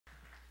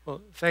Well,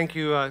 thank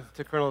you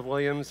to Colonel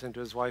Williams and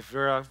to his wife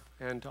Vera,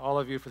 and to all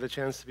of you for the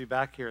chance to be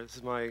back here. This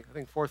is my, I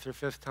think, fourth or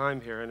fifth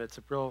time here, and it's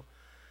a real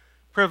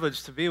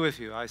privilege to be with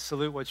you. I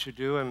salute what you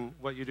do and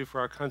what you do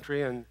for our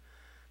country, and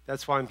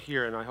that's why I'm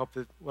here, and I hope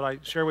that what I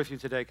share with you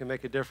today can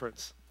make a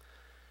difference.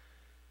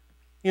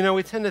 You know,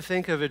 we tend to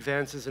think of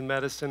advances in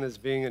medicine as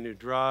being a new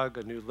drug,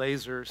 a new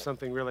laser,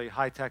 something really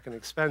high-tech and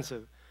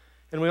expensive,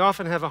 and we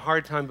often have a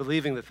hard time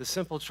believing that the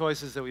simple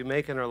choices that we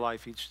make in our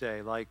life each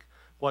day, like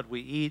what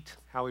we eat,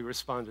 how we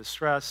respond to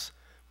stress,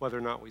 whether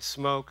or not we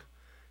smoke,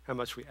 how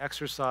much we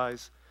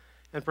exercise,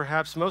 and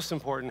perhaps most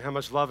important, how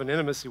much love and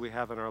intimacy we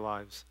have in our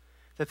lives,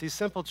 that these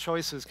simple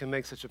choices can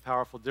make such a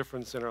powerful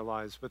difference in our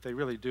lives, but they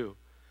really do.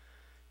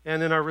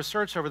 And in our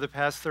research over the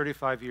past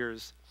 35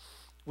 years,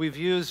 we've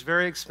used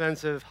very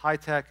expensive,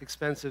 high-tech,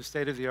 expensive,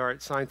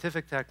 state-of-the-art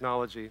scientific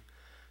technology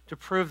to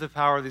prove the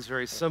power of these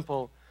very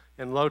simple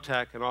and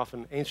low-tech and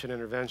often ancient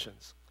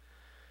interventions.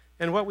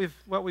 And what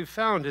we've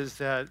found is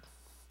that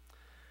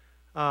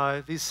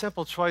these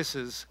simple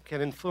choices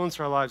can influence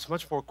our lives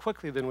much more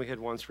quickly than we had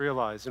once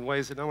realized in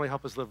ways that not only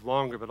help us live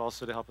longer, but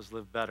also to help us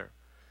live better.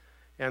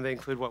 And they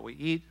include what we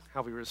eat,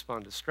 how we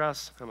respond to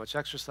stress, how much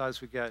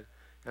exercise we get,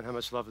 and how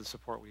much love and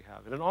support we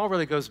have. And it all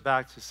really goes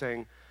back to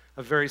saying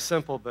a very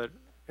simple, but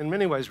in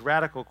many ways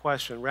radical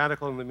question,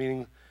 radical in the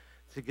meaning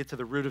to get to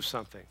the root of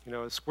something. You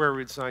know, a square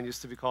root sign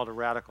used to be called a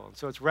radical. And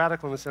so it's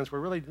radical in the sense we're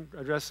really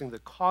addressing the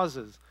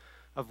causes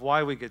of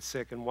why we get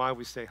sick and why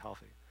we stay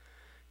healthy.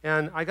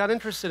 And I got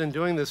interested in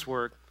doing this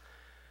work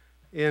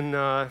in,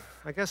 I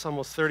guess,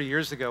 almost 30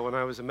 years ago when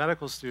I was a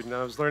medical student.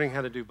 I was learning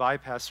how to do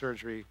bypass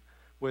surgery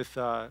with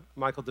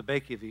Michael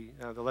DeBakey,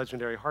 the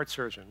legendary heart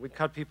surgeon. We'd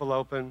cut people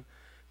open.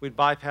 We'd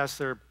bypass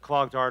their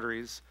clogged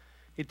arteries.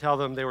 He'd tell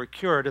them they were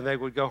cured and they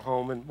would go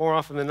home. And more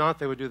often than not,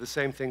 they would do the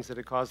same things that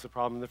had caused the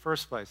problem in the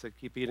first place. They'd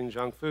keep eating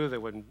junk food. They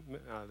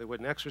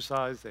wouldn't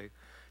exercise. They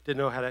didn't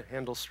know how to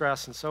handle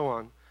stress and so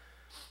on.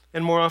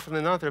 And more often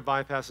than not, their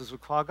bypasses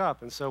would clog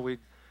up. And so we'd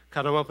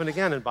cut them open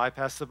again and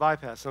bypass the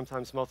bypass,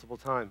 sometimes multiple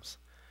times.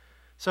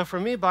 So for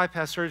me,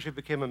 bypass surgery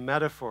became a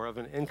metaphor of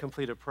an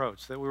incomplete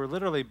approach, that we were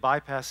literally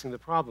bypassing the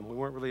problem. We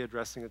weren't really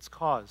addressing its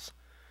cause.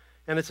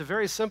 And it's a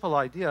very simple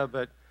idea,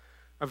 but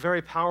a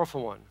very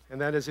powerful one. And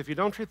that is, if you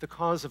don't treat the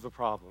cause of a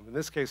problem, in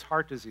this case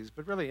heart disease,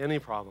 but really any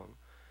problem,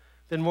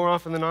 then more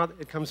often than not,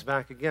 it comes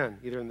back again,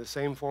 either in the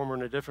same form or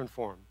in a different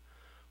form.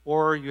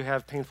 Or you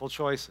have painful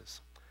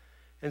choices.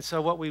 And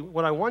so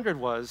what I wondered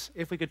was,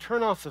 if we could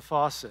turn off the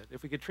faucet,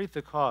 if we could treat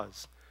the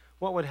cause,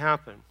 what would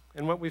happen?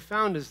 And what we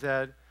found is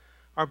that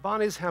our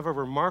bodies have a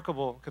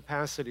remarkable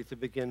capacity to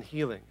begin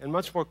healing, and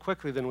much more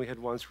quickly than we had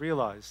once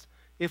realized,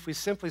 if we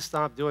simply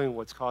stop doing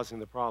what's causing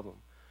the problem.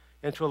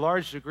 And to a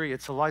large degree,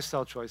 it's the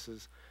lifestyle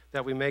choices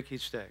that we make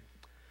each day.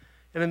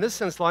 And in this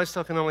sense,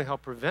 lifestyle can only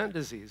help prevent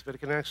disease, but it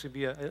can actually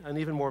be an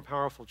even more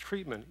powerful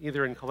treatment,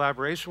 either in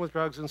collaboration with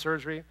drugs and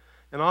surgery,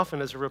 and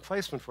often as a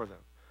replacement for them.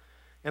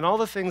 And all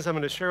the things I'm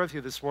going to share with you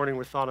this morning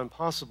were thought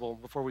impossible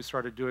before we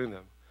started doing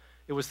them.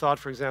 It was thought,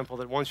 for example,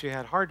 that once you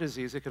had heart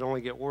disease, it could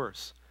only get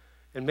worse.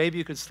 And maybe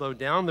you could slow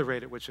down the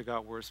rate at which it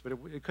got worse, but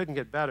it couldn't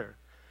get better.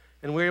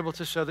 And we were able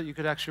to show that you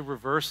could actually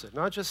reverse it,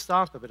 not just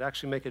stop it, but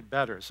actually make it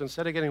better. So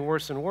instead of getting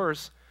worse and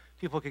worse,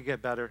 people could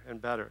get better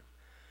and better.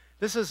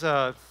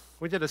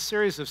 We did a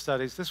series of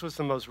studies. This was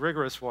the most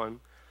rigorous one,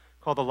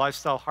 called the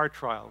Lifestyle Heart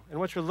Trial. And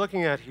what you're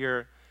looking at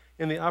here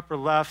in the upper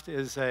left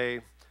is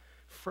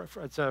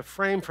it's a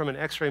frame from an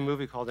X-ray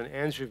movie called an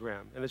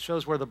angiogram, and it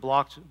shows where the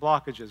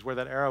blockage is, where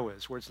that arrow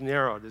is, where it's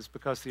narrowed, is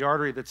because the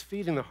artery that's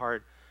feeding the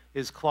heart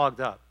is clogged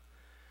up.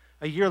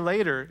 A year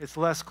later, it's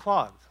less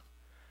clogged.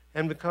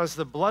 And because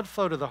the blood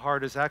flow to the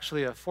heart is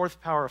actually a fourth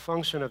power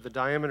function of the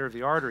diameter of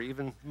the artery,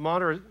 even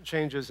moderate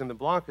changes in the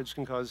blockage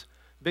can cause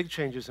big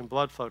changes in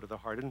blood flow to the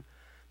heart. And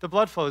the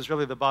blood flow is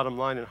really the bottom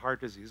line in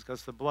heart disease,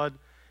 because the blood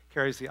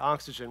carries the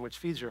oxygen which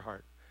feeds your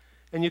heart.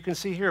 And you can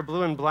see here,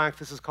 blue and black,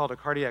 this is called a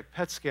cardiac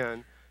PET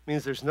scan,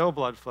 means there's no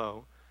blood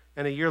flow.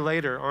 And a year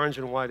later, orange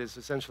and white is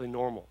essentially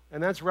normal.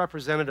 And that's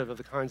representative of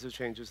the kinds of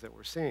changes that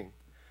we're seeing.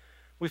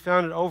 We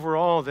found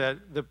overall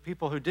that the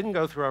people who didn't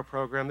go through our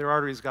program, their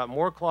arteries got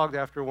more clogged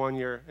after 1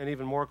 year and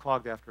even more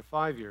clogged after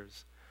 5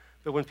 years.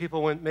 But when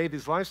people made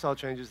these lifestyle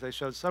changes, they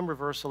showed some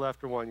reversal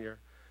after 1 year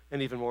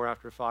and even more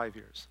after 5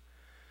 years.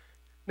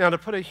 Now, to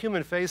put a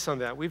human face on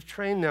that, we've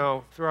trained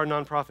now, through our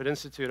nonprofit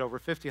institute, over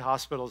 50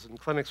 hospitals and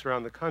clinics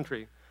around the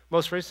country.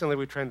 Most recently,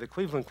 we trained the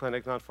Cleveland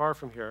Clinic, not far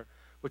from here,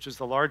 which is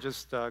the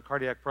largest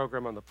cardiac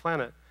program on the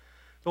planet.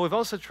 But we've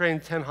also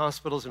trained 10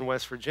 hospitals in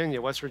West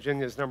Virginia. West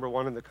Virginia is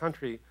 #1 in the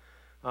country,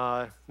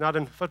 not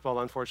in football,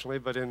 unfortunately,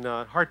 but in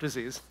heart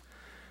disease.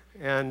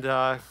 And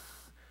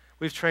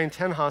we've trained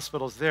 10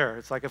 hospitals there.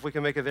 It's like if we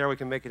can make it there, we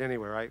can make it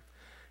anywhere, right?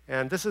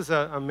 And this is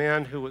a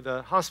man who,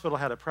 the hospital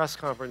had a press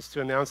conference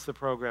to announce the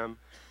program.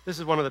 This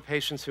is one of the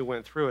patients who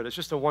went through it. It's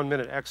just a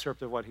 1-minute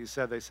excerpt of what he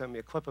said. They sent me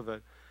a clip of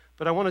it.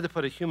 But I wanted to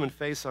put a human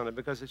face on it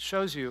because it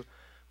shows you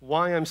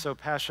why I'm so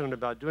passionate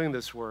about doing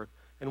this work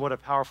and what a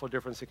powerful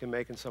difference it can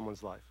make in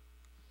someone's life.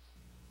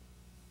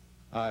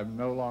 I'm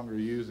no longer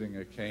using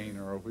a cane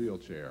or a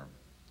wheelchair.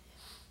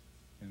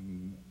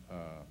 In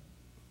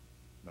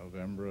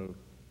November of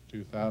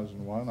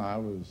 2001, I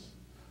was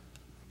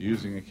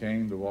using a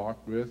cane to walk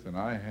with, and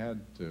I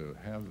had to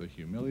have the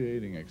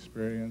humiliating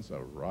experience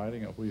of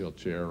riding a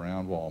wheelchair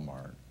around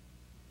Walmart.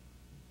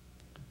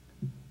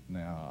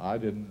 Now, I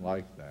didn't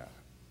like that.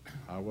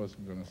 I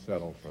wasn't going to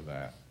settle for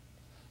that.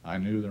 I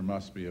knew there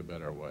must be a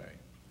better way.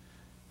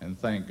 And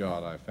thank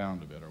God I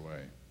found a better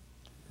way.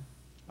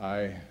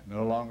 I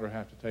no longer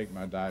have to take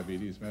my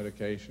diabetes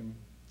medication.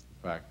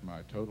 In fact,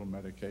 my total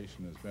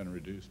medication has been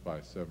reduced by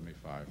 75%.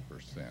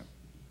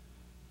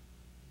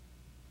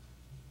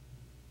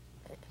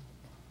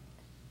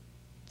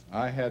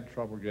 I had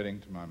trouble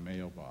getting to my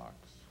mailbox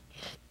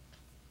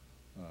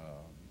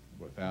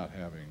without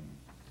having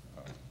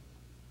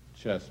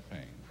chest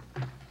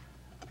pain.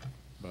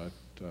 But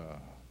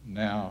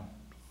now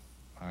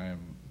I am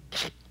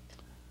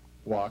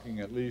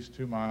walking at least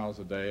 2 miles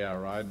a day. I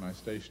ride my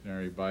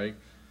stationary bike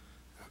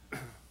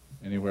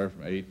anywhere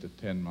from 8 to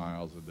 10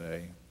 miles a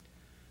day.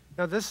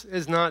 Now, this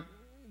is not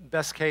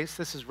best case.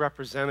 This is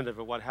representative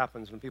of what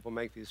happens when people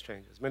make these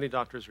changes. Many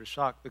doctors are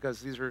shocked because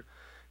these are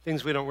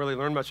things we don't really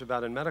learn much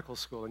about in medical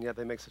school, and yet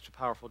they make such a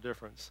powerful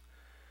difference.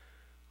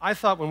 I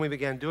thought when we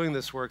began doing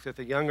this work that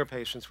the younger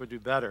patients would do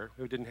better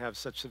who didn't have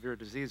such severe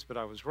disease, but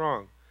I was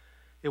wrong.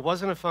 It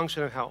wasn't a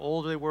function of how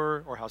old they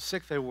were or how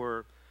sick they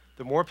were.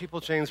 The more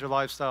people changed their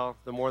lifestyle,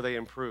 the more they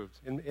improved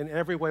in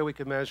every way we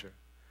could measure.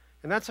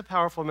 And that's a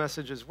powerful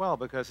message as well,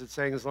 because it's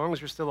saying as long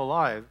as you're still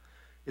alive,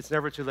 it's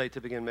never too late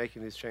to begin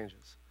making these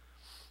changes.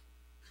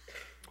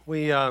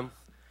 We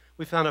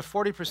found a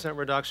 40%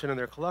 reduction in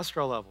their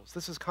cholesterol levels.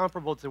 This is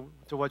comparable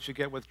to what you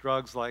get with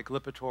drugs like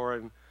Lipitor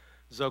and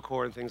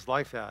Zocor and things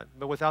like that,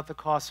 but without the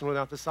costs and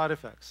without the side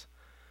effects.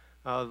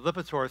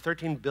 Lipitor,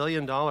 $13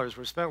 billion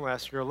were spent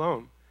last year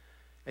alone,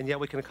 and yet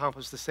we can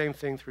accomplish the same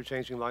thing through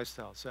changing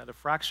lifestyles, so at a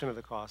fraction of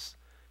the cost,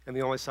 and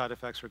the only side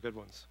effects are good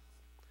ones.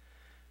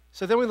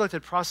 So then we looked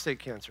at prostate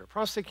cancer.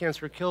 Prostate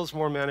cancer kills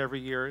more men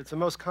every year. It's the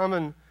most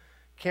common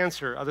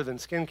cancer other than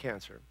skin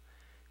cancer.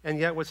 And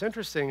yet what's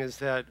interesting is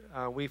that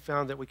we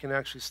found that we can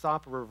actually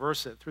stop or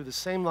reverse it through the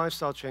same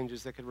lifestyle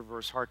changes that could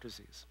reverse heart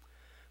disease.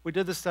 We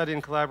did the study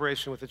in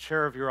collaboration with the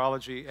chair of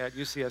urology at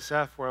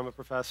UCSF, where I'm a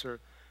professor,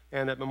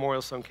 and at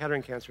Memorial Sloan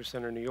Kettering Cancer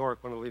Center in New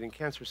York, one of the leading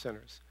cancer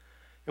centers.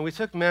 And we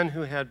took men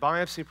who had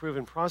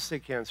biopsy-proven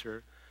prostate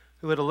cancer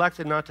who had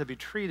elected not to be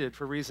treated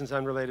for reasons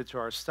unrelated to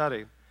our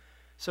study.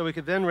 So we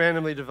could then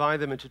randomly divide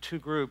them into two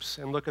groups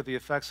and look at the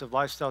effects of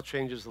lifestyle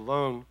changes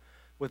alone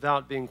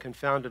without being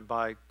confounded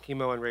by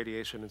chemo and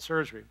radiation and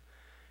surgery.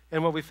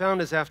 And what we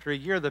found is after a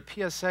year, the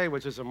PSA,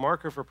 which is a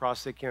marker for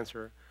prostate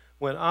cancer,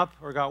 went up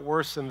or got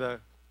worse in the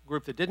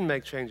group that didn't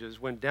make changes,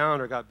 went down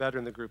or got better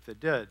in the group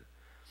that did.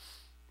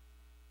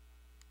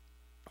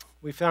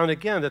 We found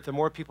again that the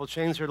more people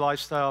changed their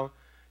lifestyle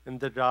and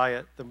their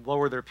diet, the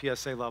lower their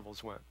PSA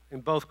levels went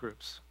in both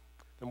groups.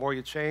 The more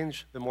you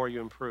change, the more you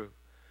improve.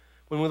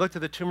 When we looked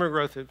at the tumor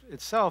growth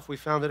itself, we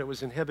found that it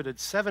was inhibited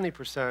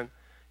 70%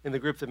 in the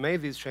group that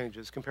made these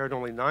changes compared to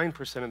only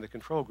 9% in the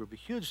control group, a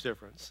huge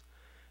difference.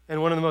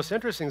 And one of the most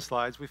interesting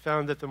slides, we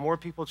found that the more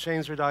people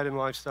changed their diet and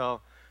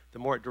lifestyle, the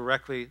more it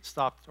directly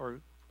stopped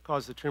or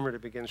caused the tumor to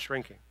begin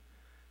shrinking.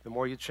 The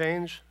more you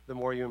change, the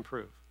more you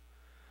improve.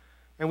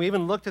 And we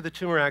even looked at the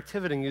tumor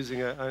activity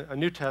using a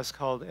new test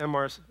called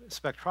MR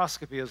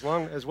spectroscopy as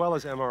well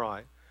as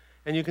MRI.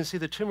 And you can see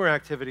the tumor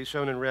activity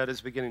shown in red is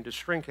beginning to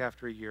shrink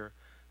after a year,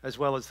 as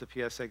well as the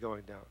PSA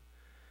going down.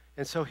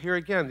 And so here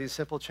again, these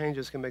simple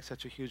changes can make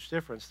such a huge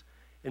difference.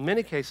 In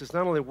many cases,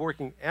 not only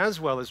working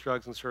as well as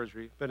drugs and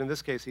surgery, but in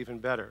this case, even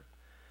better.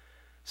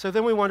 So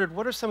then we wondered,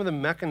 what are some of the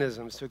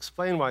mechanisms to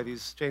explain why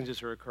these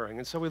changes are occurring?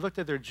 And so we looked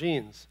at their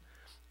genes.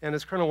 And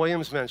as Colonel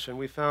Williams mentioned,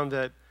 we found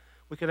that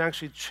we could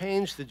actually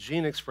change the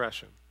gene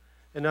expression.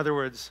 In other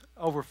words,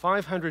 over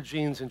 500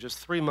 genes in just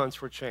 3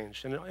 months were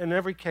changed, and in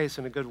every case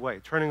in a good way,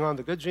 turning on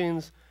the good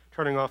genes,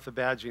 turning off the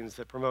bad genes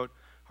that promote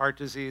heart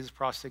disease,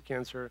 prostate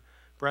cancer,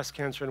 breast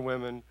cancer in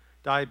women,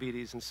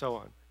 diabetes, and so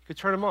on. You could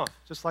turn them off,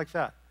 just like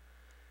that.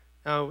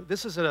 Now,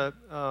 this is a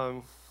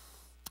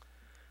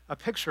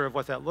picture of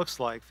what that looks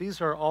like.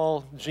 These are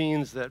all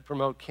genes that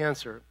promote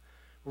cancer.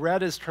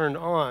 Red is turned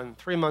on.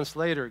 3 months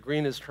later,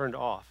 green is turned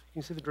off. Can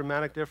you see the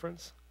dramatic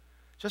difference?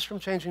 Just from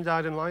changing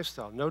diet and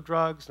lifestyle. No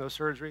drugs, no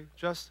surgery,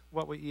 just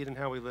what we eat and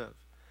how we live.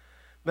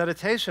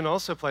 Meditation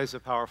also plays a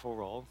powerful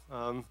role.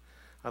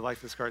 I like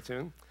this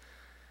cartoon.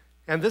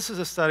 And this is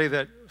a study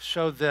that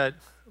showed that,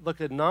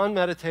 looked at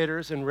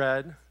non-meditators in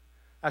red.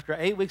 After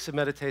 8 weeks of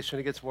meditation,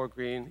 it gets more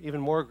green,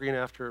 even more green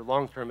after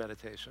long-term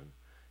meditation.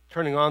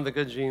 Turning on the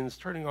good genes,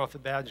 turning off the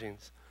bad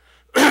genes.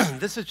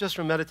 This is just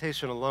from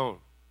meditation alone.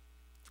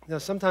 Now,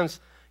 sometimes,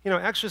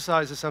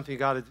 exercise is something you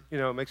got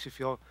to, it makes you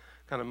feel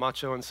kind of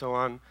macho and so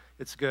on.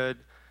 It's good.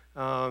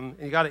 And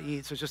you got to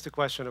eat, so it's just a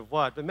question of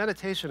what. But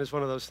meditation is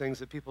one of those things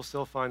that people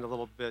still find a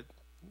little bit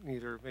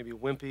either maybe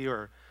wimpy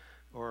or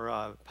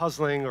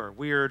puzzling or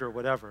weird or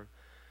whatever.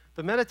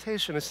 But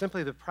meditation is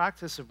simply the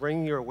practice of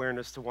bringing your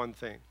awareness to one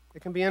thing.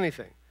 It can be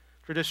anything.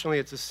 Traditionally,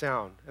 it's a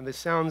sound, and the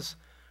sounds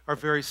are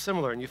very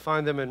similar, and you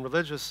find them in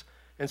religious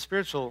and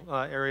spiritual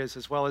areas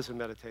as well as in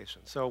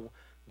meditation. So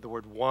The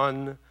word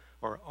one,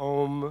 or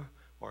om,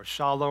 or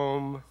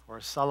shalom, or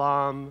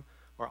salam,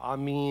 or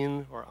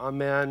amin, or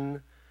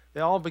amen.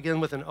 They all begin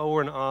with an O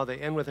or an A. They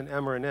end with an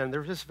M or an N.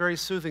 They're just very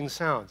soothing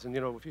sounds. And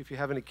if you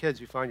have any kids,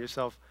 you find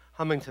yourself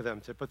humming to them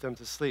to put them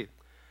to sleep.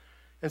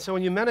 And so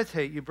when you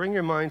meditate, you bring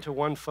your mind to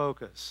one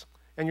focus.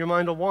 And your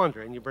mind will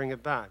wander, and you bring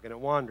it back. And it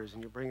wanders,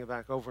 and you bring it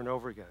back over and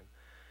over again.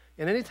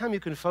 And anytime you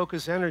can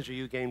focus energy,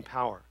 you gain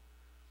power.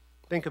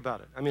 Think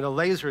about it. I mean, a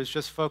laser is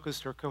just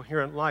focused or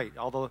coherent light.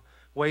 All the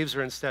waves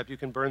are in step. You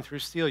can burn through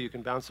steel. You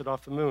can bounce it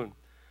off the moon.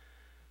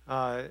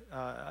 I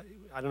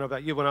don't know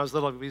about you. When I was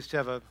little, we used to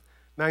have a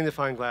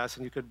magnifying glass,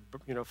 and you could,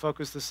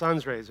 focus the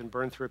sun's rays and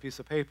burn through a piece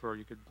of paper, or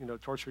you could,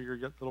 torture your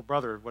little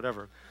brother, or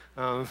whatever.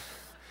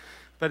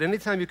 But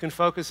anytime you can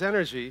focus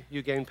energy,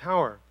 you gain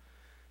power.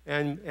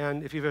 And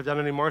if you've ever done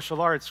any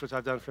martial arts, which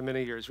I've done for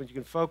many years, when you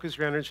can focus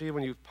your energy,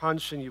 when you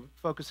punch and you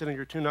focus it in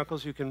your two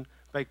knuckles, you can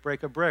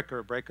break a brick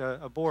or break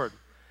a board.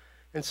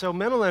 And so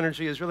mental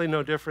energy is really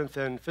no different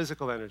than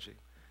physical energy.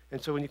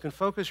 And so when you can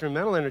focus your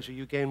mental energy,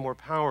 you gain more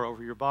power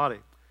over your body.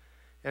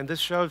 And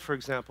this showed, for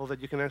example,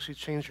 that you can actually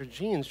change your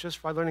genes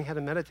just by learning how to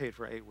meditate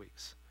for 8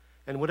 weeks.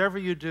 And whatever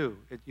you do,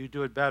 you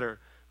do it better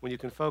when you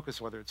can focus,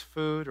 whether it's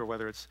food or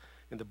whether it's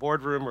in the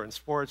boardroom or in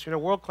sports.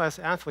 World-class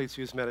athletes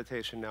use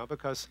meditation now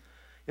because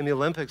in the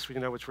Olympics,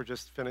 which we're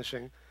just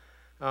finishing,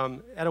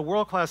 at a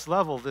world-class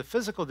level, the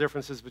physical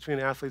differences between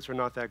athletes are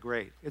not that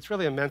great. It's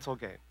really a mental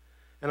game.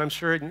 And I'm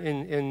sure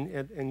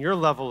in your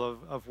level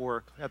of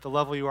work, at the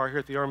level you are here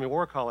at the Army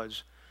War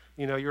College,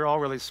 you're all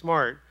really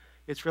smart.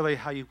 It's really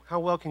how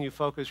well can you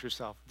focus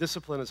yourself.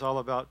 Discipline is all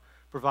about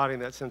providing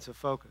that sense of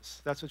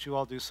focus. That's what you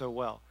all do so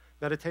well.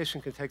 Meditation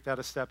can take that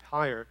a step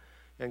higher,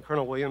 and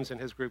Colonel Williams and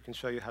his group can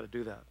show you how to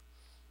do that.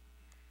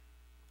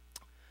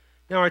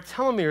 Now, our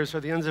telomeres are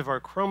the ends of our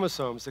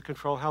chromosomes that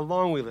control how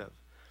long we live.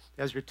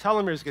 As your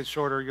telomeres get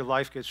shorter, your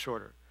life gets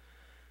shorter.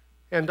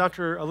 And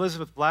Dr.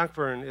 Elizabeth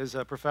Blackburn is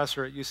a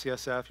professor at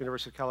UCSF,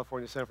 University of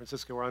California, San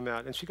Francisco, where I'm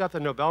at, and she got the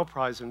Nobel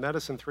Prize in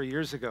Medicine 3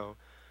 years ago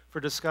for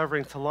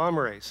discovering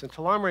telomerase. And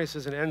telomerase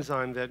is an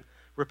enzyme that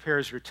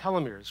repairs your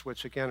telomeres,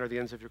 which again are the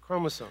ends of your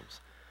chromosomes.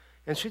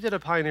 And she did a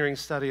pioneering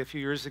study a few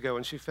years ago,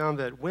 and she found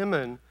that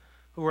women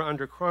who were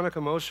under chronic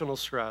emotional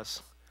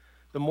stress,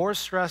 the more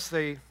stress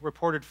they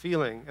reported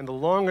feeling, and the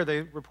longer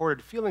they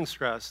reported feeling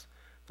stressed,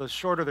 the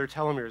shorter their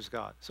telomeres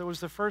got. So it was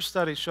the first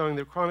study showing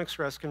that chronic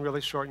stress can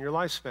really shorten your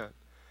lifespan.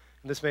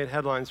 And this made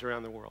headlines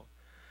around the world.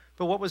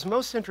 But what was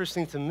most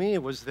interesting to me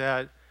was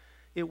that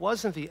it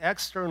wasn't the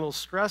external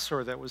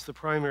stressor that was the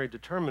primary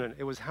determinant,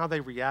 it was how they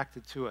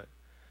reacted to it.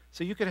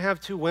 So you could have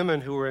two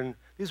women who were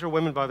these are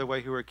women, by the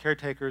way, who were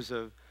caretakers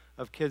of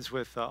kids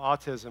with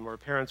autism or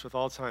parents with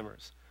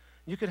Alzheimer's.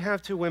 You could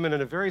have two women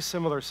in a very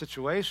similar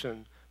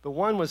situation, but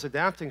one was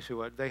adapting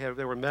to it.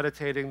 They were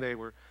meditating, they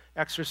were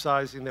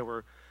exercising,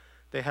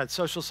 they had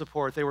social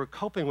support, they were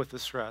coping with the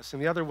stress,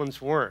 and the other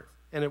ones weren't.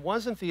 And it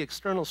wasn't the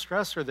external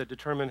stressor that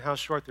determined how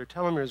short their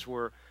telomeres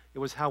were, it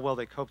was how well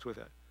they coped with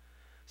it.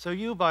 So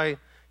you, by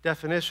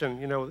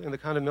definition, in the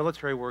kind of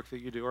military work that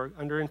you do, are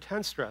under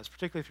intense stress,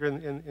 particularly if you're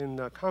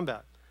in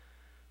combat.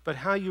 But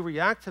how you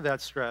react to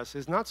that stress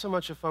is not so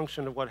much a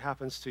function of what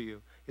happens to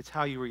you, it's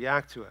how you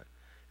react to it.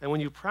 And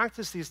when you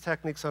practice these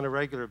techniques on a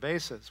regular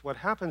basis, what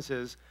happens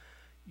is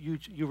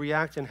you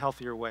react in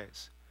healthier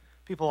ways.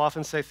 People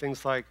often say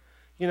things like,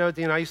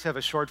 Dean, I used to have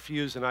a short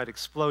fuse and I'd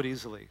explode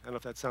easily. I don't know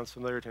if that sounds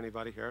familiar to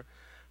anybody here.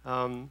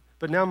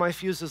 But now my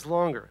fuse is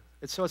longer.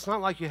 So it's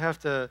not like you have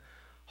to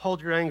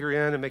hold your anger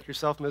in and make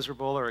yourself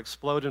miserable or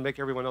explode and make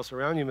everyone else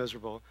around you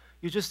miserable.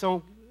 You just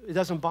don't, it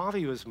doesn't bother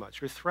you as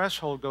much. Your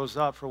threshold goes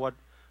up for what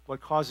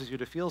causes you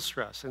to feel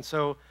stress. And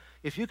so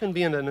if you can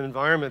be in an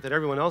environment that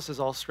everyone else is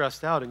all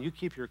stressed out and you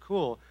keep your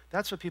cool,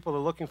 that's what people are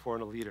looking for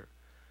in a leader.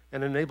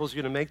 And enables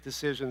you to make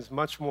decisions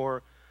much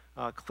more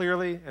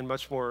clearly and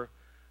much more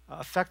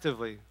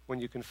effectively when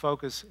you can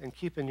focus and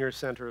keep in your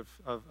center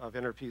of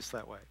inner peace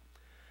that way.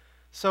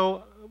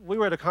 So we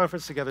were at a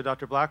conference together,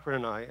 Dr.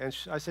 Blackburn and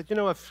I said,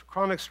 if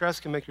chronic stress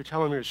can make your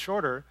telomeres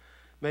shorter,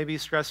 maybe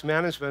stress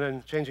management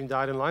and changing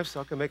diet and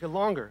lifestyle can make it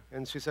longer.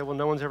 And she said, well,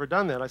 no one's ever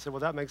done that. I said,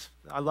 well,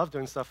 I love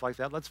doing stuff like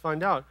that. Let's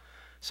find out.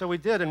 So we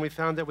did, and we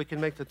found that we can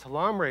make the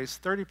telomerase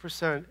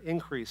 30%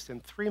 increased in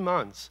 3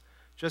 months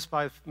just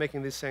by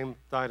making these same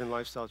diet and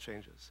lifestyle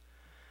changes.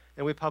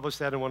 And we published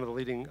that in one of the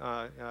leading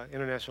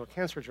international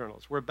cancer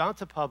journals. We're about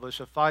to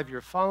publish a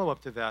 5-year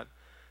follow-up to that,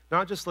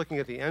 not just looking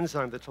at the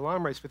enzyme, the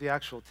telomerase, but the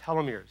actual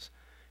telomeres.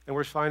 And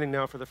we're finding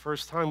now for the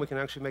first time we can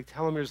actually make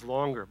telomeres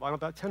longer by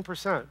about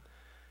 10%,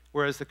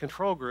 whereas the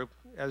control group,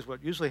 as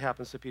what usually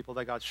happens to people,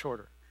 they got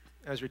shorter.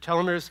 As your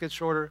telomeres get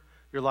shorter,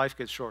 your life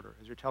gets shorter.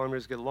 As your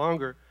telomeres get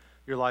longer,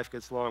 your life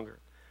gets longer.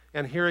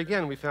 And here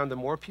again, we found the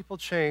more people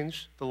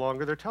changed, the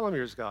longer their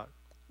telomeres got,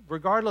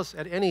 regardless,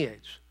 at any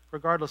age,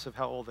 regardless of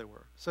how old they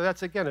were. So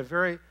that's, again, a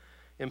very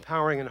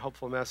empowering and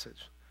hopeful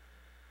message.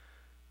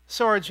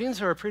 So our genes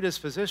are a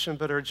predisposition,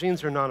 but our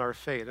genes are not our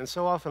fate. And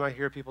so often I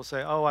hear people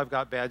say, oh, I've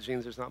got bad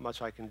genes, there's not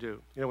much I can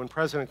do. When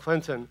President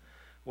Clinton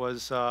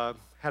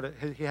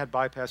he had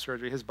bypass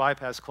surgery, his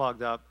bypass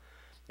clogged up,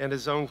 And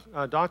his own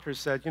doctors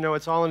said, you know,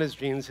 it's all in his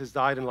genes. His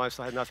diet and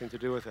lifestyle had nothing to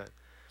do with it.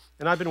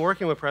 And I've been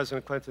working with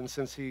President Clinton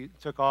since he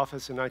took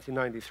office in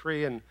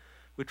 1993, and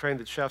we trained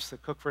the chefs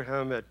that cook for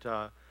him at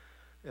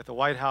the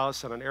White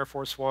House and on Air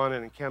Force One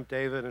and in Camp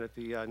David and at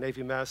the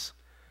Navy Mess.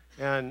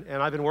 And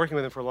I've been working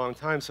with him for a long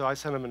time, so I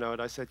sent him a note.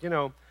 I said, you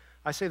know,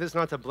 I say this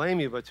not to blame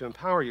you, but to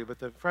empower you. But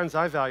the friends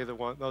I value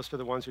most are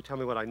the ones who tell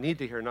me what I need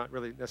to hear, not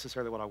really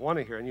necessarily what I want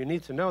to hear. And you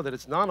need to know that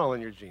it's not all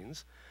in your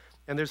genes,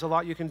 and there's a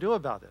lot you can do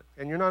about it.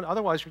 And you're not,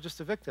 otherwise you're just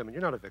a victim, and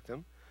you're not a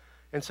victim.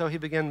 And so he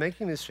began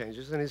making these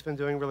changes, and he's been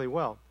doing really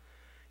well.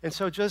 And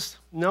so just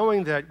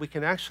knowing that we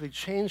can actually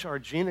change our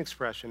gene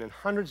expression in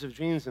hundreds of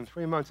genes in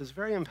 3 months is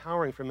very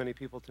empowering for many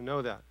people to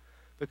know that,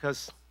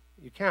 because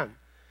you can.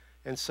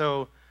 And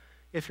so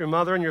if your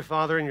mother and your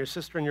father and your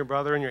sister and your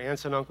brother and your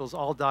aunts and uncles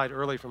all died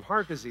early from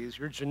heart disease,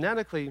 you're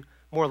genetically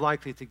more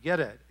likely to get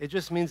it. It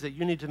just means that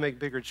you need to make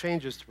bigger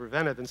changes to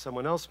prevent it than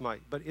someone else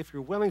might. But if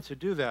you're willing to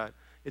do that,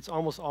 it's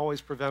almost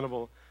always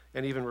preventable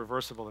and even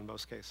reversible in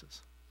most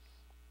cases.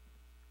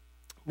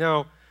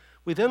 Now,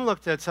 we then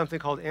looked at something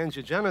called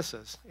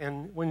angiogenesis.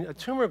 And when a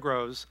tumor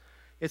grows,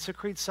 it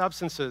secretes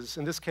substances,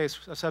 in this case,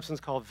 a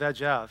substance called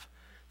VEGF,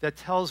 that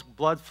tells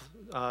blood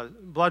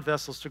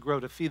vessels to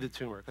grow to feed the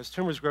tumor. Because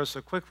tumors grow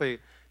so quickly,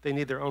 they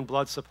need their own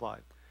blood supply.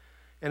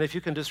 And if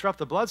you can disrupt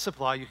the blood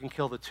supply, you can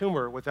kill the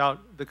tumor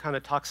without the kind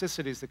of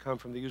toxicities that come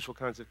from the usual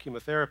kinds of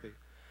chemotherapy.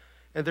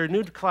 And there are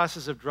new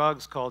classes of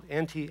drugs called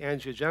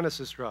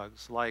anti-angiogenesis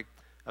drugs, like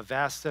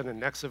Avastin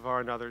and Nexavar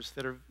and others,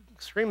 that are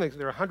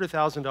they're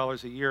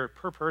 $100,000 a year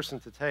per person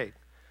to take.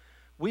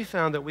 We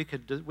found that we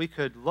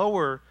could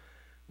lower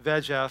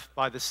VEGF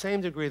by the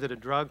same degree that a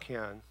drug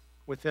can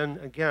within,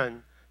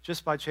 again,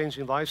 just by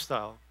changing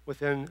lifestyle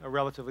within a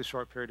relatively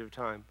short period of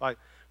time.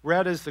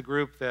 Red is the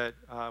group that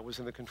was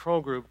in the control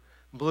group.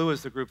 Blue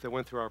is the group that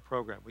went through our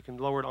program. We can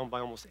lower it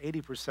by almost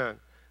 80%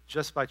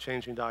 just by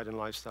changing diet and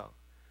lifestyle.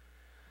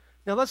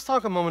 Now let's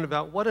talk a moment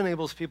about what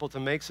enables people to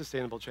make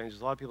sustainable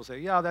changes. A lot of people say,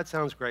 yeah, that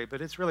sounds great,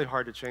 but it's really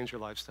hard to change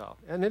your lifestyle.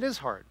 And it is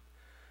hard.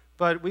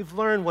 But we've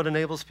learned what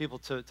enables people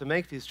to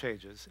make these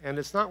changes. And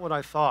it's not what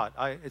I thought.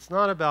 It's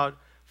not about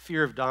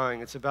fear of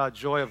dying. It's about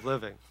joy of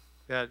living.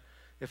 That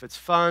if it's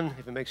fun,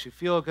 if it makes you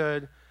feel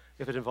good,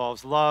 if it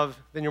involves love,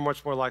 then you're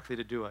much more likely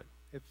to do it.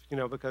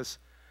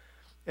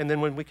 And then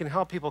when we can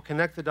help people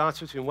connect the dots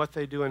between what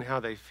they do and how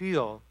they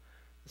feel,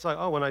 it's like,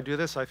 oh, when I do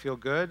this, I feel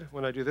good.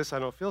 When I do this, I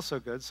don't feel so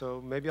good,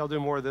 so maybe I'll do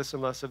more of this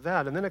and less of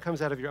that. And then it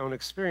comes out of your own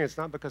experience,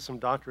 not because some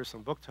doctor or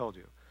some book told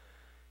you.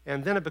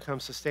 And then it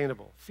becomes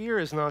sustainable. Fear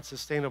is not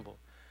sustainable.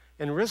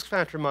 And risk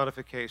factor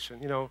modification,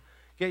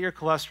 get your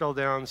cholesterol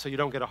down so you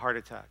don't get a heart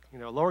attack.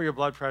 Lower your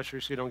blood pressure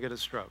so you don't get a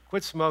stroke.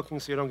 Quit smoking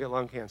so you don't get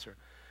lung cancer.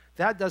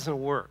 That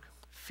doesn't work.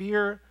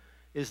 Fear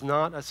is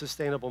not a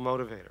sustainable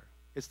motivator.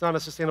 It's not a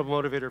sustainable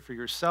motivator for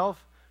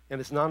yourself, and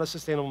it's not a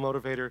sustainable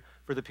motivator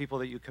for the people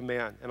that you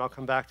command. And I'll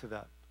come back to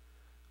that.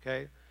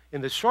 Okay?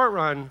 In the short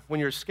run, when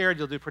you're scared,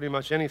 you'll do pretty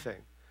much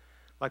anything.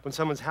 Like when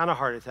someone's had a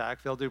heart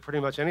attack, they'll do pretty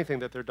much anything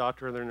that their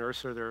doctor or their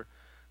nurse or their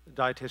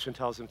dietitian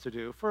tells them to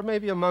do for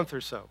maybe a month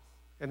or so.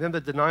 And then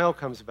the denial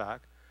comes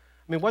back.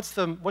 I mean, what's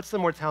the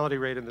mortality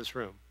rate in this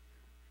room?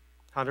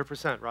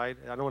 100%, right?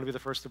 I don't want to be the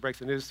first to break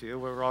the news to you.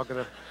 We're all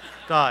going to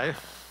die.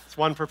 It's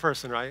one per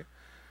person, right?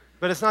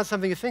 But it's not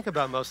something you think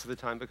about most of the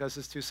time because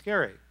it's too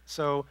scary.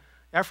 So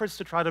efforts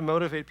to try to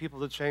motivate people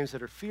to change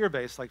that are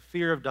fear-based, like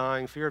fear of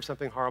dying, fear of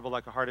something horrible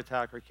like a heart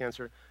attack or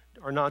cancer,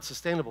 are not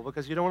sustainable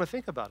because you don't want to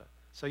think about it.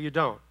 So you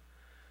don't.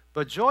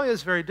 But joy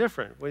is very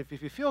different.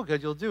 If you feel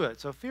good, you'll do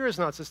it. So fear is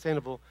not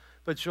sustainable,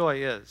 but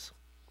joy is.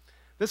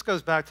 This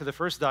goes back to the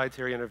first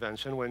dietary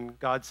intervention when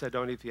God said,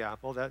 don't eat the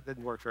apple. That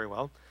didn't work very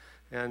well.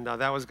 And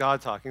that was God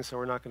talking, so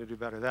we're not going to do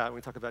better than that.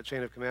 We talk about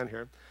chain of command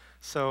here.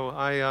 So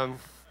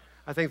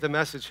I think the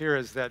message here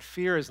is that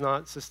fear is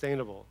not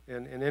sustainable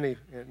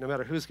no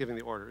matter who's giving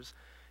the orders.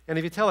 And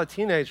if you tell a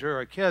teenager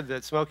or a kid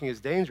that smoking is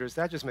dangerous,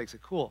 that just makes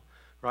it cool,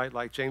 right?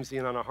 Like James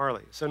Dean on a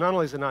Harley. So not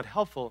only is it not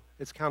helpful,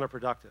 it's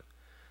counterproductive.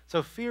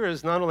 So fear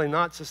is not only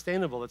not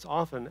sustainable, it's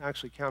often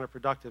actually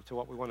counterproductive to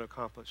what we want to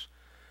accomplish.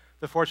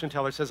 The fortune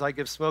teller says, I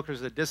give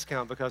smokers a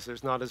discount because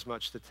there's not as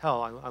much to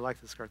tell. I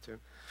like this cartoon.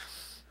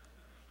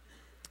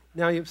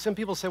 Now, some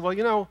people say,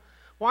 well,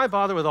 why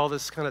bother with all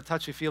this kind of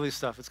touchy-feely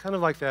stuff? It's kind of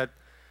like that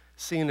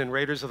scene in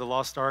Raiders of the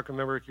Lost Ark,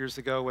 remember years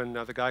ago when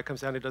the guy comes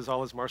down, he does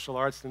all his martial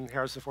arts, and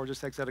Harrison Ford just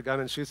takes out a gun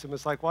and shoots him.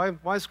 It's like,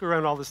 why screw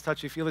around all this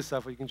touchy-feely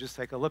stuff when you can just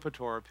take a Lipitor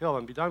or a pill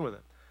and be done with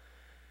it?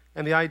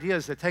 And the idea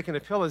is that taking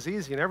a pill is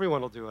easy and everyone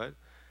will do it,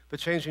 but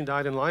changing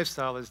diet and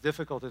lifestyle is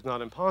difficult, if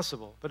not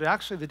impossible. But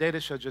actually, the data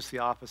show just the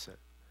opposite.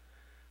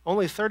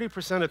 Only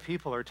 30% of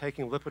people are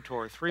taking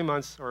Lipitor 3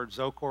 months, or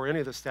Zocor, or any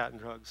of the statin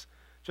drugs,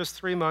 just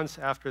 3 months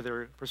after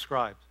they're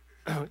prescribed,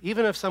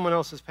 even if someone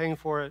else is paying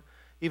for it,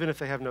 even if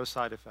they have no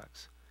side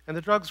effects. And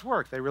the drugs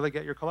work. They really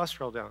get your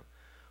cholesterol down.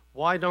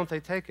 Why don't they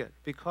take it?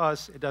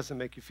 Because it doesn't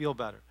make you feel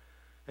better.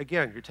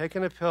 Again, you're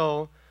taking a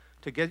pill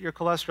to get your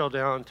cholesterol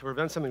down to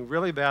prevent something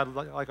really bad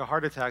like a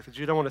heart attack that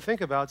you don't want to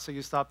think about, so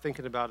you stop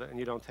thinking about it and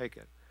you don't take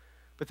it.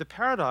 But the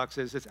paradox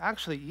is it's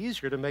actually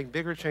easier to make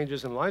bigger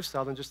changes in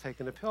lifestyle than just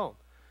taking a pill.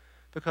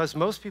 Because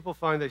most people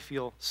find they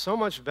feel so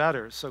much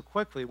better so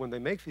quickly when they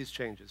make these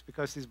changes,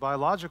 because these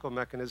biological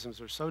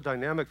mechanisms are so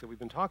dynamic that we've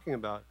been talking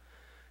about,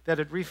 that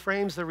it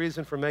reframes the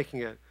reason for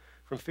making it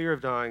from fear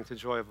of dying to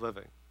joy of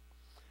living.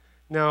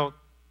 Now,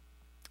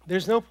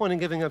 there's no point in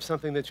giving up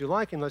something that you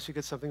like unless you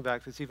get something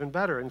back that's even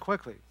better and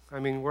quickly. I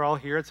mean, we're all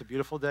here. It's a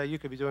beautiful day. You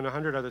could be doing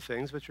 100 other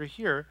things, but you're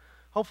here,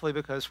 hopefully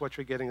because what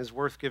you're getting is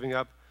worth giving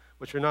up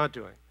what you're not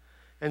doing.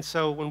 And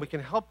so when we can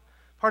help,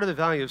 part of the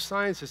value of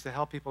science is to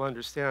help people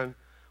understand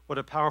what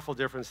a powerful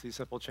difference these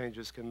simple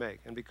changes can make.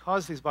 And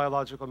because these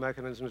biological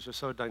mechanisms are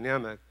so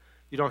dynamic,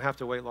 you don't have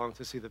to wait long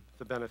to see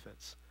the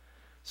benefits.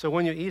 So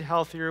when you eat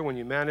healthier, when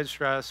you manage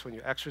stress, when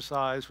you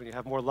exercise, when you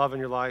have more love in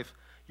your life,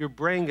 your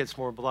brain gets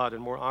more blood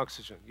and more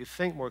oxygen. You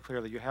think more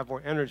clearly. You have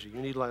more energy.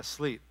 You need less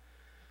sleep.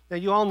 Now,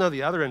 you all know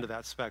the other end of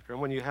that spectrum.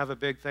 When you have a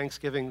big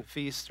Thanksgiving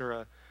feast or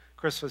a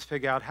Christmas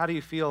pig out, how do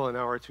you feel an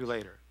hour or two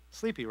later?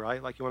 Sleepy,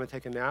 right? Like you want to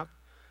take a nap?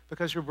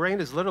 Because your brain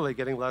is literally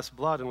getting less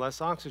blood and less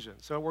oxygen.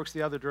 So it works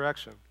the other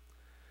direction.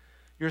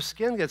 Your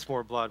skin gets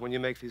more blood when you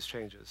make these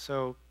changes.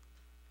 So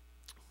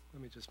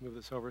let me just move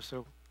this over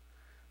so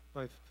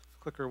my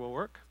clicker will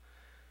work.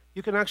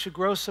 You can actually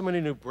grow so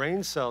many new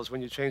brain cells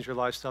when you change your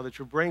lifestyle that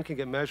your brain can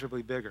get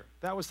measurably bigger.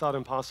 That was thought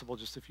impossible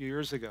just a few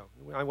years ago.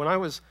 When I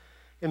was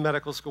in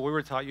medical school, we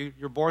were taught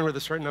you're born with a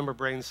certain number of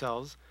brain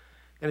cells,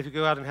 and if you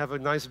go out and have a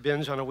nice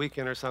binge on a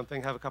weekend or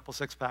something, have a couple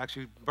six-packs,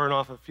 you burn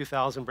off a few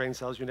thousand brain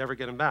cells, you never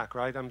get them back,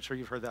 right? I'm sure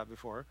you've heard that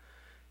before.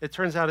 It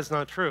turns out it's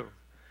not true.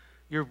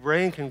 Your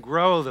brain can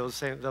grow those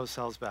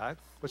cells back,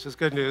 which is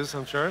good news,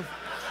 I'm sure.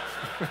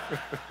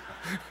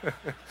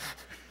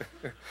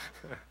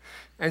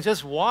 And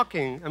just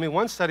walking, I mean,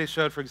 one study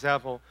showed, for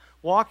example,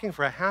 walking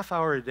for a half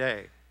hour a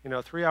day,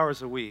 3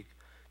 hours a week,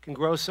 can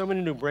grow so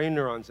many new brain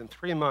neurons in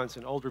 3 months.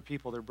 In older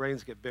people, their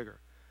brains get bigger.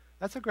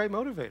 That's a great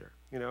motivator,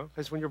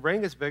 because when your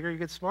brain gets bigger, you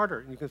get smarter,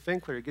 and you can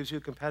think clearer. It gives you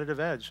a competitive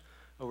edge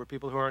over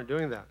people who aren't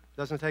doing that. It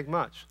doesn't take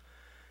much.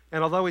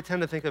 And although we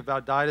tend to think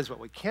about diet as what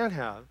we can't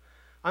have,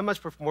 I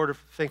much prefer more to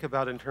think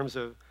about it in terms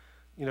of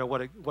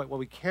what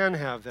we can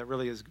have that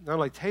really is not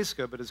only tastes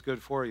good, but is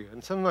good for you.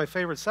 And some of my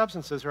favorite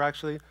substances are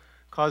actually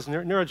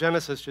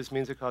neurogenesis just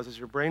means it causes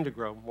your brain to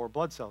grow more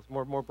blood cells,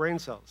 more brain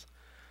cells.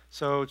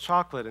 So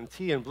chocolate and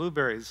tea and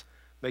blueberries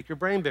make your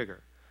brain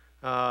bigger.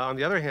 On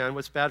the other hand,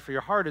 what's bad for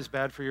your heart is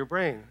bad for your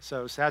brain.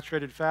 So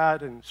saturated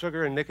fat and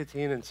sugar and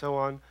nicotine and so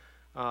on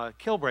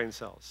kill brain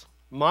cells.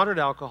 Moderate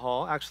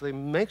alcohol actually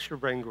makes your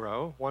brain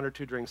grow, 1 or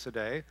 2 drinks a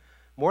day.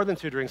 More than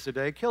 2 drinks a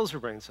day kills your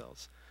brain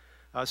cells.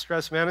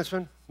 Stress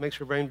management makes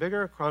your brain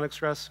bigger. Chronic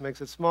stress makes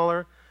it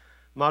smaller.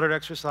 Moderate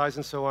exercise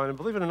and so on. And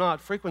believe it or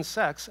not, frequent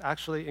sex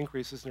actually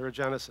increases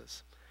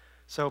neurogenesis.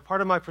 So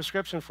part of my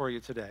prescription for you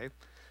today,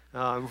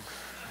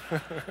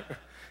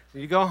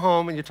 you go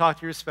home and you talk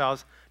to your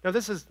spouse. Now,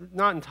 this is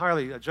not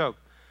entirely a joke.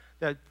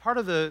 That part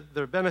of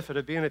the benefit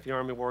of being at the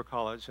Army War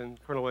College,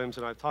 and Colonel Williams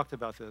and I have talked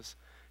about this,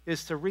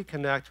 is to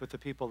reconnect with the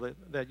people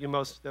that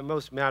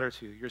most matter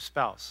to you, your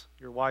spouse,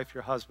 your wife,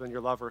 your husband,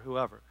 your lover,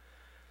 whoever.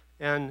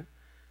 And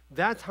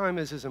that time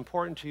is as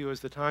important to you as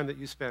the time that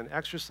you spend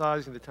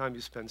exercising, the time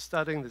you spend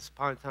studying, the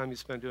time you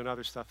spend doing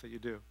other stuff that you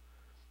do.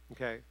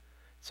 Okay?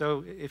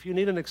 So if you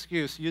need an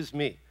excuse, use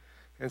me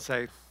and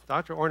say,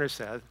 Dr. Ornish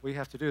said we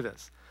have to do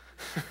this.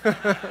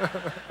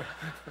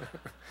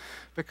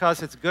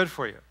 Because it's good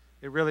for you.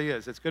 It really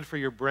is. It's good for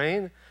your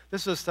brain.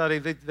 This is a study.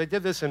 They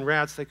did this in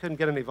rats. They couldn't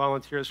get any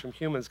volunteers from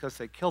humans because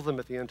they killed them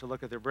at the end to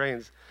look at their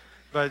brains.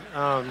 But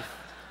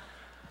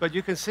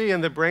you can see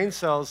in the brain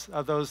cells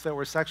of those that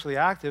were sexually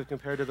active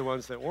compared to the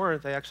ones that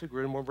weren't, they actually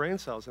grew more brain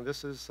cells. And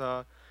this is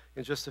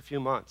in just a few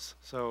months.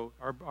 So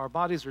our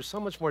bodies are so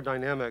much more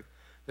dynamic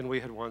than we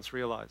had once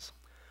realized.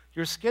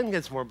 Your skin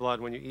gets more blood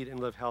when you eat and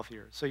live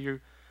healthier. So you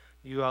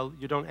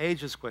don't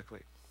age as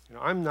quickly.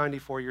 I'm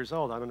 94 years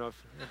old. I don't know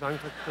if I'm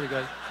pretty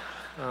good.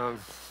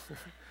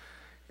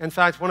 In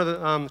fact, one of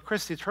the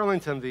Christy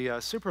Turlington, the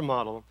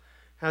supermodel,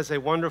 has a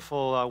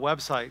wonderful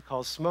website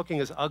called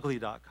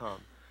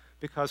smokingIsugly.com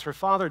because her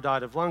father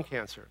died of lung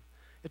cancer.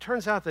 It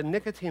turns out that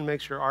nicotine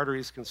makes your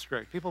arteries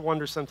constrict. People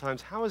wonder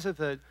sometimes, how is it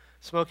that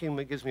smoking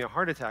gives me a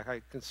heart attack?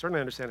 I can certainly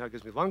understand how it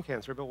gives me lung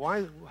cancer, but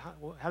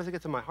how does it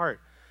get to my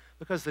heart?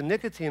 Because the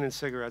nicotine in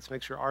cigarettes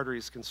makes your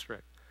arteries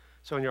constrict.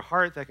 So in your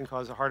heart, that can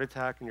cause a heart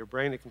attack. In your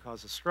brain, it can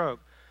cause a stroke.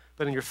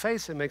 But in your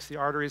face, it makes the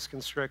arteries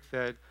constrict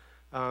that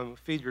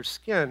feed your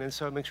skin, and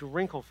so it makes you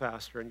wrinkle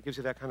faster, and it gives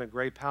you that kind of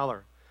gray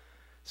pallor.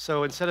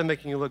 So instead of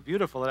making you look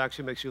beautiful, it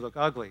actually makes you look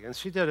ugly. And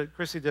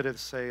Chrissy did it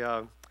as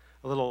a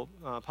little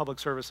public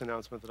service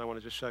announcement that I want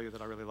to just show you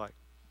that I really like.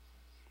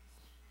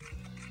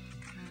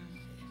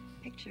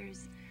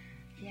 Pictures,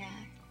 yeah,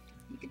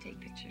 you could take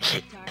pictures.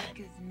 Dark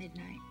is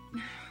midnight.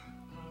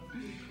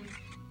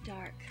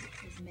 Dark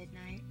is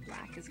midnight.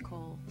 Black is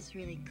coal. It's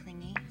really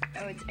clingy.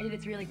 Oh,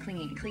 it's really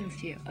clingy. It clings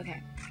to you.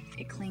 Okay.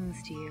 It clings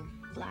to you.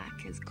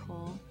 Black is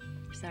coal.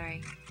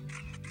 Sorry.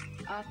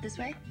 Off this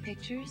way.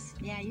 Pictures.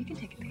 Yeah, you can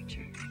take a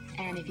picture.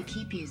 And if you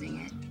keep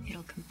using it,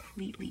 it'll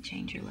completely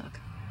change your look.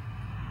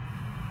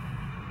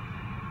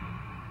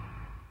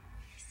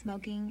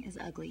 Smoking is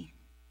ugly.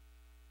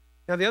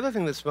 Now, the other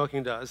thing that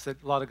smoking does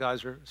that a lot of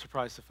guys are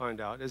surprised to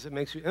find out is it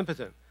makes you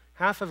impotent.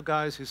 Half of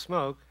guys who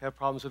smoke have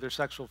problems with their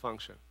sexual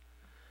function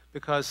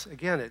because,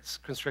 again, it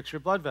constricts your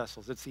blood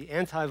vessels. It's the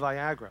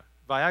anti-Viagra.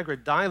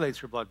 Viagra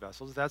dilates your blood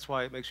vessels. That's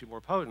why it makes you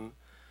more potent,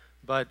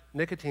 but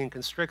nicotine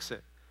constricts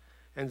it.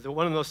 And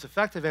one of the most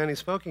effective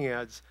anti-smoking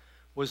ads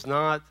was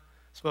not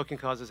smoking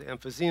causes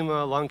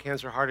emphysema, lung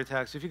cancer, heart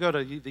attacks. If you go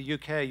to the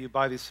UK, you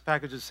buy these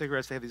packages of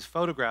cigarettes, they have these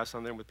photographs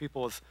on them with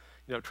people with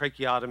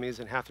tracheotomies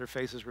and half their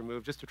faces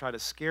removed just to try to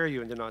scare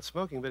you into not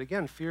smoking. But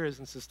again, fear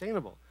isn't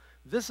sustainable.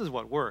 This is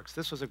what works.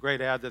 This was a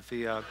great ad that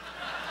the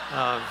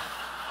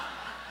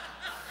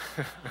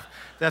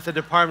that the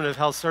Department of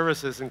Health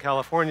Services in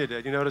California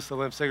did. You notice the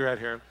limp cigarette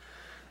here.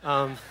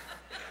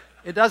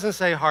 It doesn't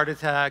say heart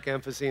attack,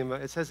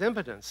 emphysema. It says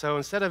impotence. So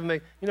instead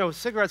of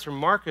cigarettes are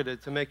marketed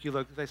to make you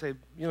look, they say,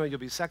 you'll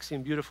be sexy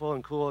and beautiful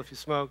and cool if you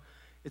smoke.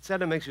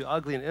 Instead, it makes you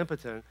ugly and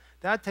impotent.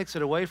 That takes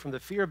it away from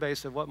the fear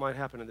base of what might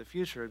happen in the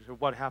future to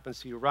what happens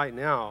to you right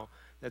now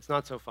that's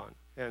not so fun.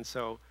 And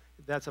so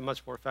that's a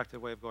much more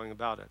effective way of going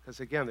about it.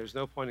 Because again, there's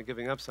no point in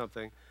giving up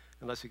something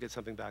unless you get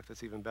something back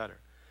that's even better.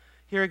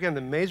 Here again,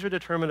 the major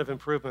determinant of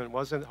improvement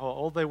wasn't how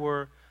old they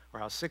were or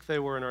how sick they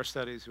were in our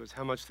studies, it was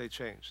how much they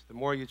changed. The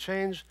more you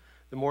change,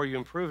 the more you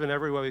improve in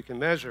every way we can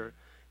measure,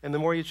 and the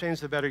more you change,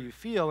 the better you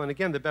feel. And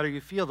again, the better you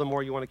feel, the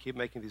more you want to keep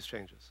making these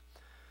changes.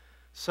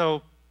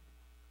 So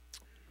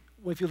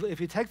if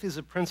you take these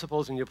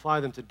principles and you apply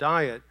them to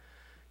diet,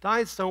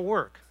 diets don't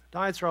work.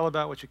 Diets are all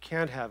about what you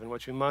can't have and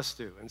what you must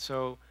do, and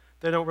so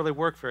they don't really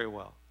work very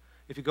well.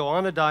 If you go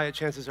on a diet,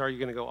 chances are you're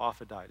going to go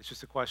off a diet. It's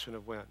just a question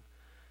of when.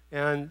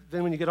 And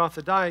then when you get off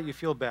the diet, you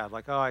feel bad,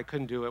 like, oh, I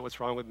couldn't do it,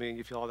 what's wrong with me? And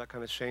you feel all that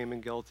kind of shame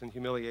and guilt and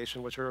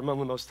humiliation, which are among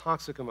the most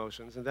toxic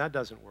emotions, and that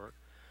doesn't work.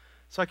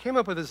 So I came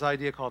up with this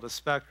idea called a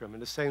spectrum,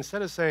 and to say,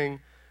 instead of saying,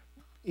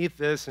 eat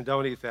this and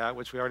don't eat that,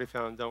 which we already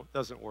found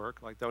doesn't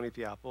work, like don't eat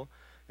the apple,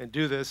 and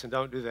do this and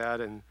don't do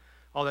that, and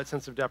all that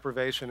sense of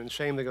deprivation and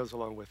shame that goes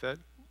along with it.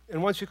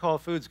 And once you call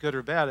foods good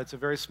or bad, it's a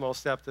very small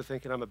step to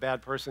thinking I'm a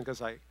bad person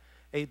because I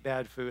ate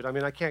bad food. I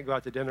mean, I can't go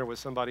out to dinner with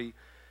somebody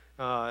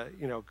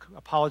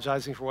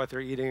apologizing for what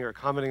they're eating or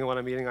commenting on what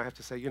I'm eating. I have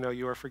to say,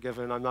 you are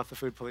forgiven. I'm not the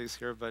food police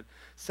here, but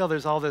still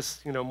there's all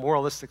this,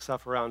 moralistic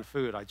stuff around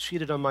food. I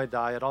cheated on my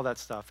diet, all that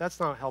stuff. That's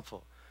not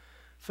helpful.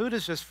 Food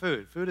is just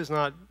food. Food is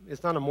not,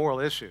 it's not a moral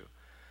issue.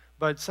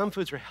 But some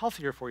foods are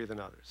healthier for you than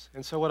others.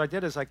 And so what I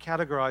did is I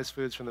categorized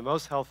foods from the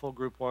most helpful,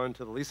 group 1,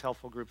 to the least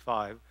helpful, group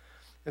 5.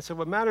 And so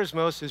what matters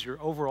most is your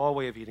overall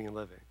way of eating and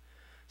living.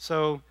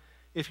 So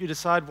if you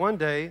decide one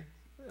day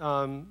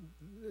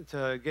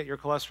to get your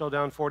cholesterol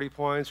down 40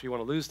 points, or you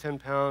want to lose 10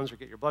 pounds, or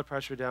get your blood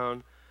pressure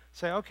down,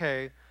 say,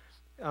 okay,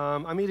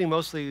 I'm eating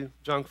mostly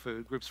junk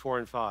food, groups 4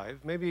 and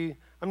 5. Maybe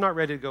I'm not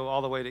ready to go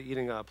all the way to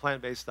eating a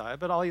plant-based diet,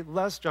 but I'll eat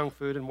less junk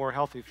food and more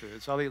healthy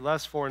food. So I'll eat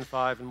less 4 and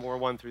 5 and more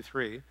 1 through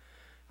 3.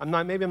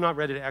 Maybe I'm not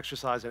ready to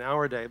exercise an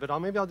hour a day, but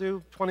maybe I'll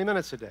do 20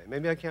 minutes a day.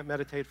 Maybe I can't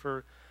meditate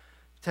for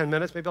 10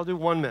 minutes, maybe I'll do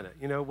 1 minute.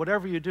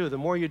 Whatever you do, the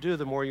more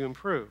you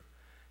improve.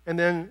 And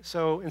then,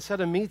 so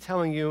instead of me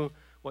telling you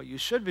what you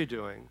should be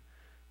doing,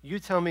 you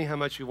tell me how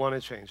much you want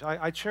to change.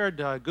 I chaired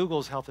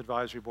Google's health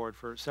advisory board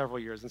for several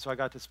years, and so I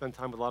got to spend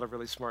time with a lot of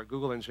really smart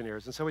Google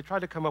engineers. And so we tried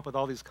to come up with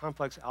all these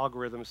complex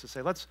algorithms to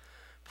say, let's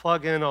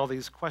plug in all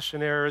these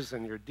questionnaires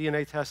and your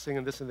DNA testing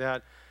and this and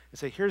that, and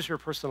say, here's your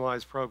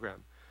personalized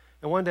program.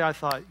 And one day I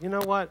thought, you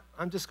know what?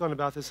 I'm just going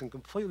about this in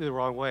completely the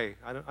wrong way.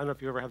 I don't know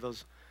if you ever have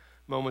those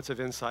moments of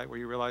insight where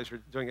you realize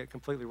you're doing it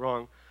completely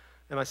wrong.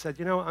 And I said,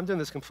 I'm doing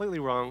this completely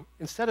wrong.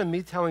 Instead of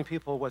me telling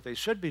people what they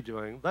should be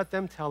doing, let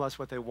them tell us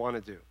what they want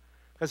to do.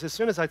 Because as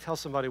soon as I tell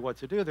somebody what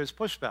to do, there's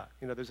pushback.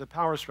 There's a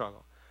power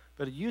struggle.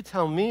 But you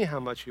tell me how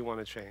much you want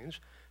to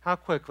change, how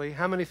quickly,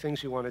 how many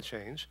things you want to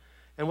change,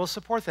 and we'll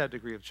support that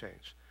degree of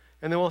change.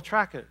 And then we'll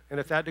track it. And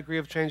if that degree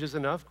of change is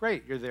enough,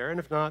 great, you're there. And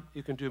if not,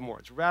 you can do more.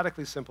 It's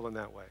radically simple in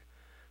that way.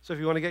 So if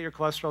you want to get your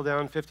cholesterol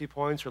down 50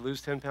 points or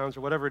lose 10 pounds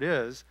or whatever it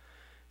is,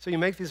 so you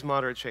make these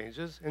moderate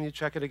changes, and you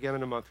check it again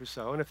in a month or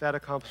so. And if that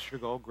accomplishes your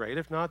goal, great.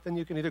 If not, then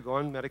you can either go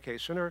on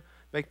medication or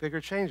make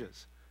bigger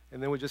changes.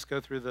 And then we just go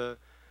through the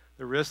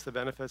risks, the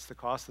benefits, the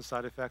costs, the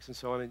side effects, and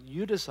so on, and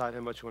you decide how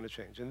much you want to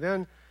change. And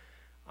then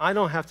I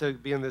don't have to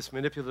be in this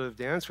manipulative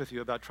dance with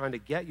you about trying to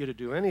get you to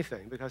do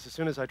anything, because as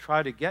soon as I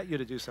try to get you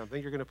to do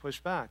something, you're going to push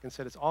back.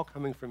 Instead, it's all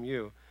coming from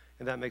you,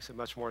 and that makes it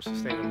much more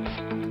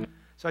sustainable.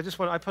 So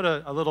I put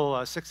a little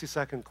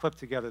 60-second clip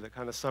together that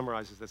kind of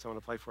summarizes this. I want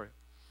to play for you.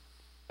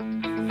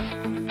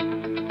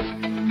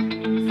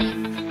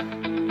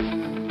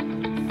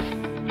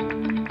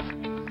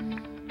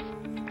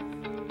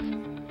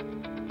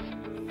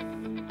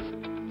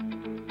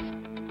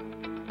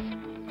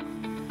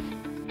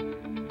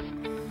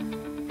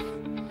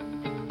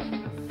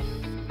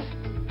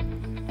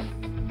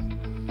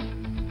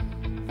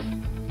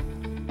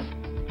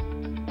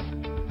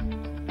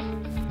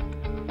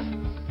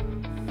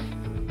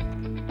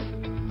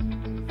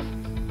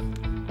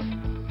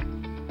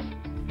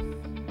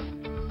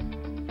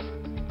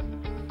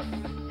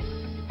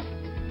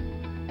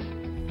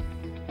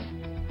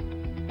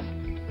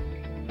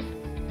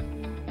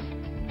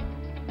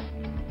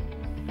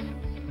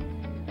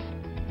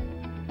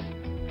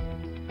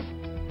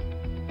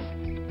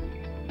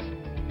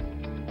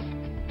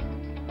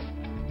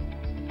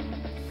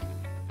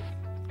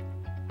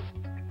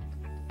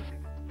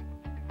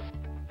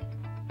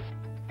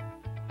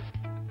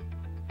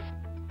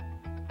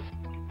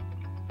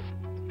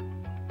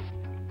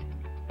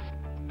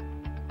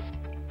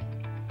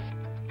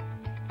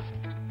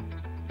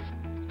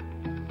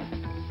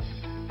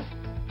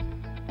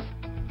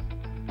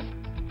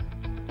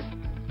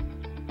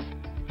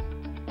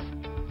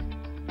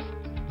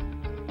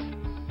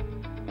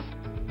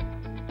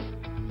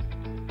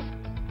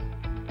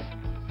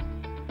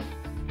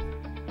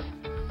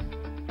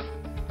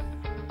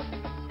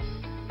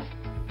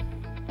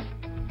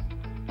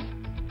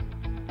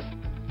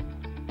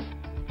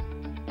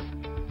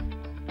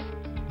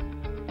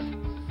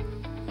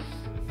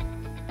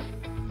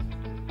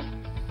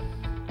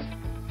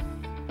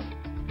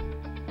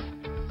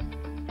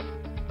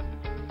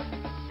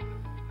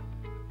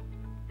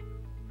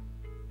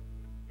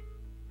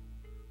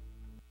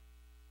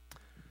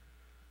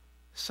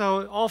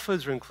 So all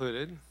foods are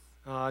included.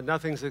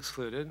 Nothing's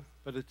excluded.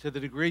 But to the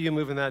degree you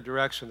move in that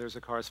direction, there's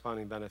a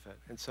corresponding benefit.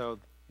 And so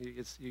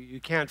you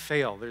can't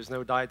fail. There's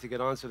no diet to get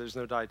on, so there's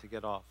no diet to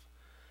get off.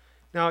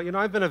 Now,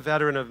 I've been a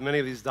veteran of many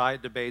of these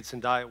diet debates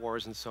and diet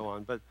wars and so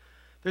on, but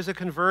there's a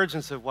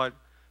convergence of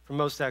from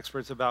most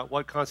experts about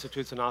what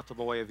constitutes an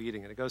optimal way of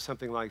eating. And it goes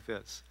something like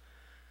this.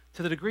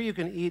 To the degree you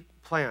can eat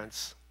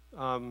plants,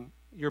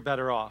 you're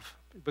better off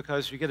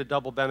because you get a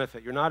double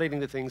benefit. You're not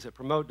eating the things that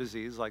promote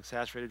disease, like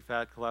saturated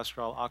fat,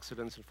 cholesterol,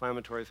 oxidants,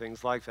 inflammatory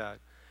things like that.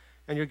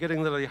 And you're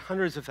getting literally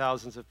hundreds of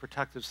thousands of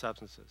protective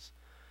substances,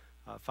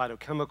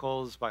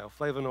 phytochemicals,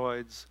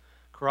 bioflavonoids,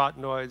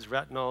 carotenoids,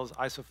 retinols,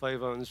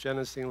 isoflavones,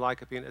 genistein,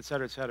 lycopene, et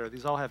cetera, et cetera.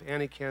 These all have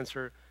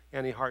anti-cancer,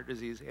 anti-heart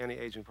disease,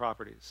 anti-aging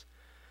properties.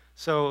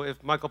 So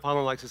if Michael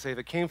Pollan likes to say, if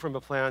it came from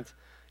a plant,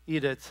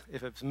 eat it.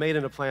 If it's made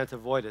in a plant,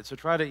 avoid it. So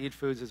try to eat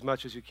foods as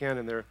much as you can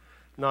in their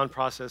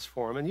non-processed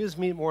form. And use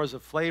meat more as a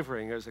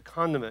flavoring, as a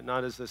condiment,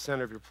 not as the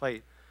center of your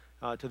plate,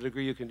 to the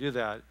degree you can do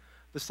that.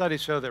 The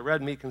studies show that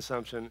red meat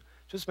consumption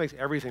just makes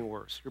everything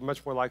worse. You're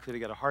much more likely to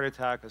get a heart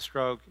attack, a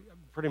stroke,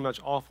 pretty much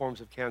all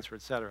forms of cancer,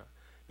 et cetera.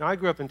 Now, I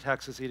grew up in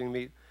Texas eating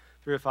meat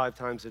 3 or 5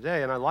 times a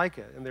day, and I like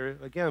it.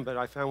 And but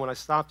I found when I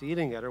stopped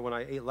eating it or when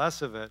I ate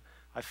less of it,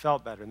 I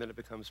felt better, and then it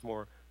becomes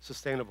more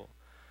sustainable.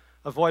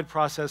 Avoid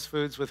processed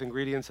foods with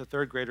ingredients a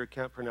 3rd grader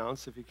can't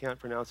pronounce. If you can't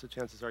pronounce it,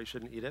 chances are you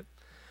shouldn't eat it.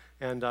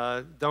 And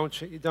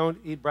don't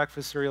eat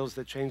breakfast cereals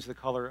that change the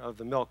color of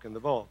the milk in the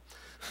bowl.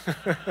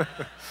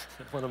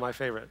 One of my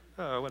favorite.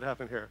 Oh, what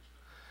happened here?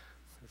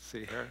 Let's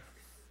see here.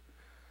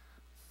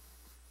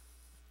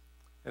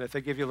 And if they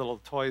give you little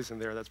toys in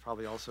there, that's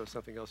probably also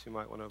something else you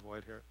might want to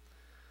avoid here.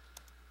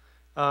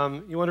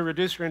 You want to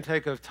reduce your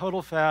intake of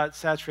total fat,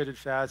 saturated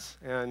fats,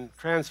 and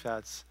trans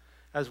fats,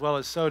 as well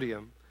as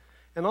sodium.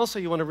 And also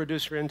you want to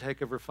reduce your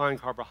intake of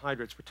refined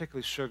carbohydrates,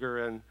 particularly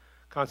sugar and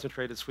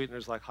concentrated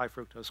sweeteners like high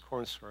fructose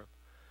corn syrup.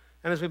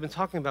 And as we've been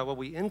talking about, what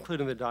we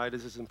include in the diet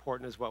is as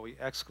important as what we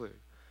exclude.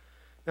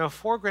 Now,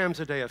 4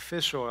 grams a day of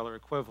fish oil or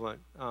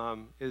equivalent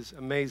is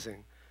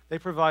amazing. They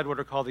provide what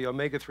are called the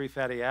omega-3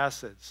 fatty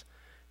acids,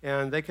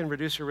 and they can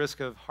reduce your risk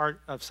of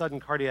sudden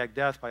cardiac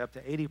death by up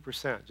to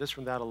 80% just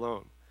from that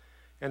alone.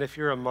 And if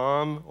you're a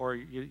mom or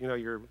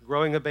you're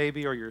growing a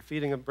baby or you're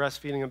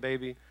breastfeeding a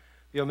baby,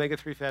 the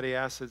omega-3 fatty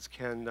acids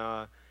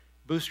can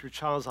boost your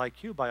child's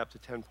IQ by up to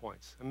 10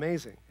 points.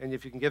 Amazing. And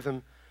if you can give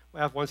them,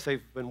 once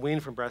they've been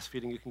weaned from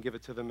breastfeeding, you can give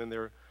it to them in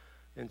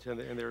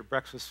their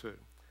breakfast food.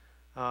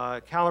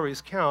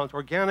 Calories count.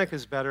 Organic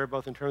is better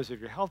both in terms of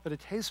your health, but it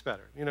tastes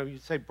better. You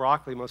say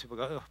broccoli, most people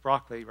go, oh,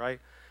 broccoli, right?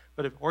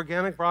 But if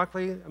organic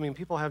broccoli,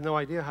 people have no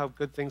idea how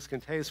good things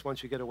can taste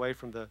once you get away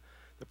from the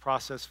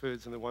processed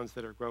foods and the ones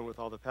that are grown with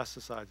all the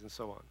pesticides and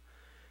so on.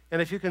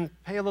 And if you can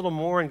pay a little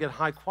more and get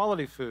high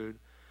quality food,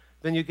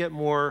 then you get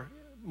more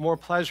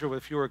pleasure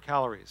with fewer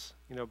calories,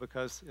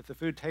 because if the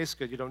food tastes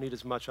good, you don't need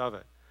as much of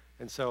it.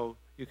 And so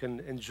you can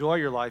enjoy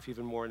your life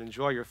even more and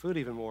enjoy your food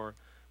even more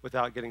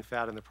without getting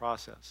fat in the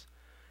process.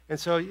 And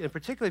so, in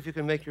particular, if you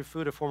can make your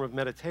food a form of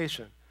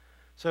meditation.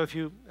 So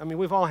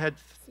we've all had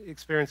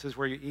experiences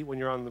where you eat when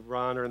you're on the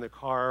run or in the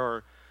car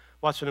or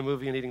watching a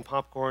movie and eating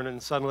popcorn,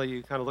 and suddenly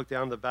you kind of look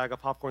down, the bag of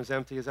popcorn's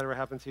empty. Has that ever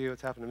happened to you?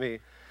 It's happened to me.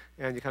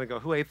 And you kind of go,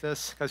 who ate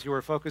this? Because you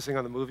were focusing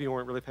on the movie and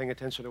weren't really paying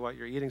attention to what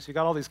you're eating. So you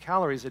got all these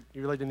calories that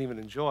you really didn't even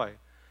enjoy.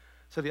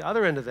 So the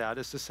other end of that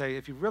is to say,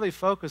 if you really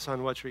focus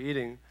on what you're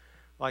eating,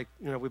 like,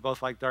 we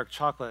both like dark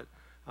chocolate,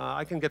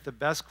 I can get the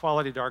best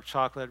quality dark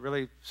chocolate,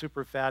 really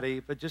super fatty,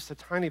 but just a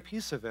tiny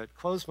piece of it,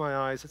 close my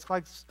eyes. It's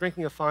like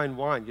drinking a fine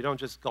wine. You don't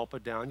just gulp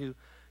it down. You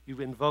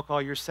invoke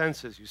all your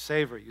senses. You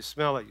savor it, you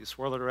smell it, you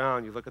swirl it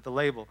around, you look at the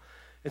label.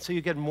 And so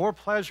you get more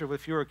pleasure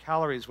with fewer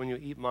calories when you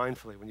eat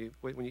mindfully, when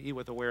you eat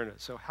with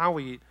awareness. So how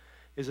we eat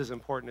is as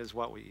important as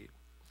what we eat.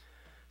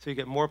 So you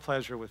get more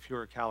pleasure with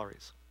fewer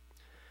calories.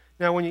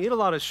 Now, when you eat a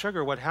lot of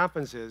sugar, what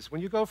happens is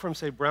when you go from,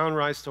 say, brown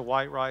rice to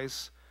white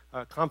rice,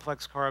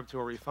 complex carb to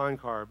a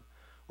refined carb,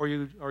 or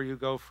you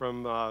go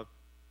from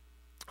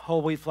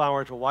whole wheat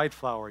flour to white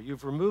flour,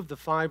 you've removed the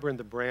fiber and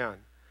the bran.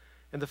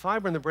 And the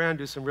fiber and the bran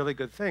do some really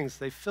good things.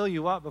 They fill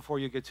you up before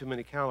you get too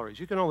many calories.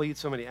 You can only eat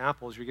so many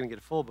apples, you're going to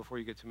get full before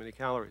you get too many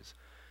calories.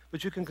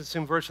 But you can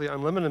consume virtually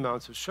unlimited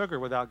amounts of sugar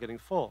without getting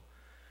full.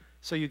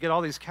 So you get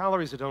all these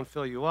calories that don't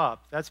fill you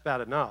up. That's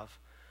bad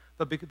enough.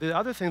 But the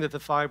other thing that the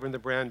fiber and the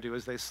bran do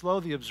is they slow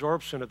the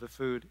absorption of the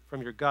food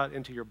from your gut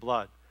into your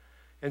blood.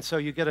 And so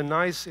you get a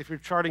nice, if you're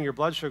charting your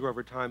blood sugar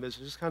over time, it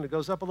just kind of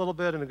goes up a little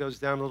bit and it goes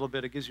down a little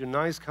bit. It gives you a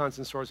nice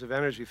constant source of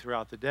energy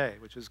throughout the day,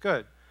 which is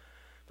good.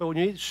 But when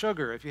you eat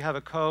sugar, if you have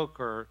a Coke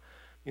or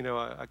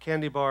a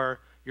candy bar,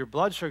 your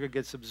blood sugar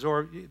gets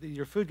absorbed,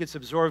 your food gets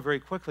absorbed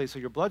very quickly, so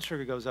your blood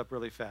sugar goes up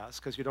really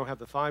fast because you don't have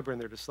the fiber in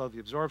there to slow the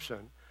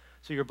absorption.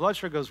 So your blood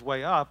sugar goes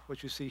way up,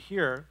 which you see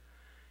here,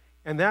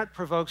 and that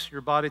provokes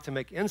your body to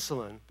make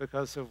insulin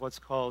because of what's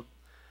called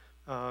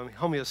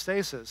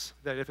homeostasis,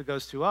 that if it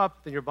goes too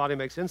up, then your body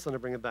makes insulin to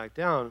bring it back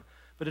down.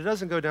 But it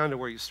doesn't go down to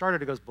where you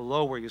started, it goes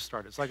below where you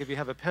started. It's like if you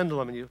have a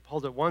pendulum and you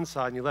hold it one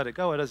side and you let it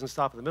go, it doesn't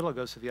stop in the middle, it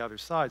goes to the other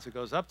side. So it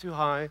goes up too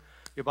high,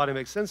 your body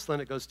makes insulin,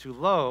 it goes too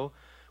low,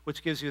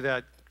 which gives you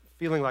that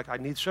feeling like I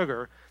need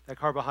sugar, that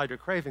carbohydrate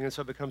craving, and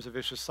so it becomes a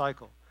vicious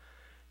cycle.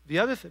 The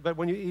other but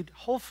when you eat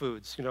whole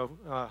foods,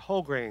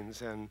 whole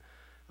grains and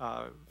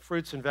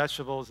fruits and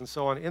vegetables and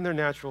so on, in their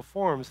natural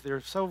forms,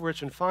 they're so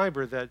rich in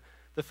fiber that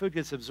the food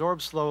gets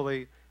absorbed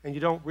slowly, and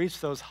you don't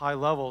reach those high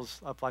levels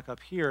up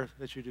here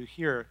that you do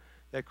here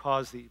that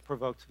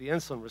provoke the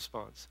insulin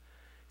response.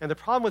 And the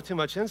problem with too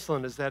much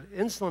insulin is that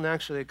insulin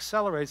actually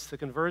accelerates the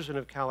conversion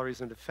of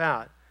calories into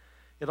fat.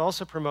 It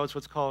also promotes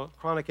what's called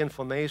chronic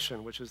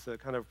inflammation, which is the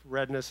kind of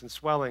redness and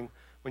swelling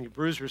when you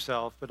bruise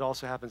yourself, but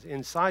also happens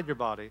inside your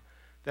body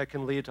that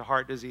can lead to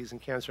heart disease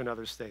and cancer in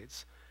other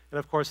states. And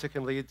of course, it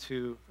can lead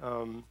to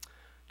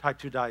type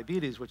 2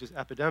 diabetes, which is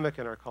epidemic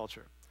in our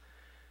culture.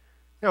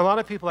 Now, a lot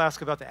of people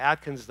ask about the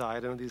Atkins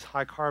diet and these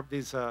high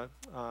protein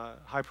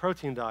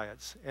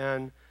diets.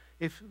 And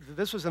if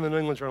this was in the New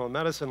England Journal of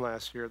Medicine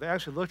last year, they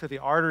actually looked at the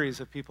arteries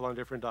of people on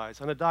different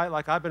diets. On a diet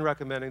like I've been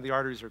recommending, the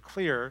arteries are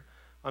clear.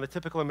 On a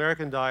typical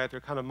American diet, they're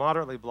kind of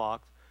moderately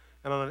blocked.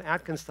 And on an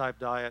Atkins type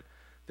diet,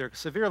 they're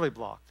severely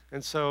blocked.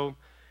 And so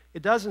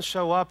it doesn't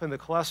show up in the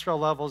cholesterol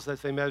levels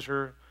that they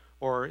measure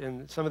or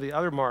in some of the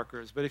other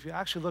markers. But if you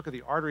actually look at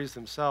the arteries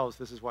themselves,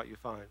 this is what you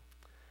find.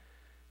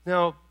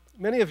 Now,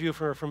 many of you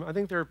I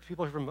think there are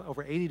people from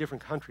over 80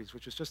 different countries,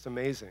 which is just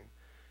amazing.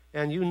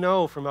 And you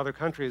know from other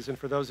countries, and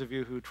for those of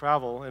you who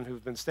travel and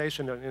who've been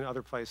stationed in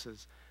other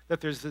places,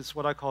 that there's this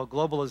what I call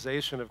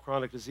globalization of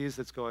chronic disease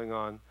that's going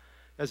on,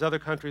 as other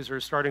countries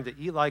are starting to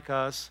eat like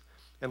us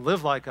and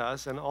live like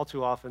us, and all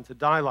too often to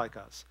die like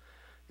us.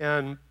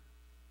 And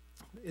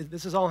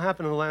this has all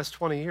happened in the last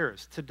 20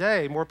 years.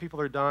 Today, more people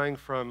are dying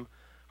from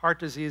heart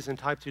disease and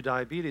type 2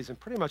 diabetes in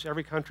pretty much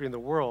every country in the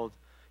world,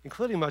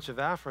 including much of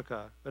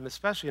Africa, but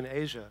especially in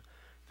Asia,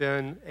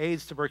 than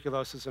AIDS,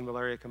 tuberculosis, and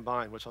malaria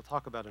combined, which I'll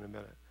talk about in a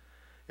minute.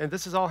 And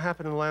this has all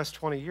happened in the last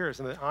 20 years.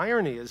 And the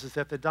irony is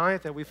that the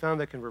diet that we found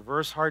that can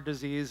reverse heart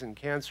disease and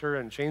cancer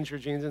and change your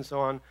genes and so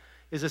on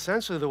is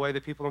essentially the way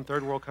that people in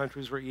third world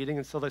countries were eating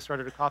until they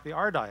started to copy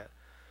our diet.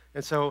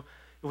 And so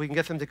if we can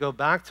get them to go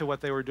back to what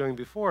they were doing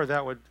before,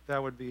 that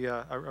would be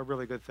a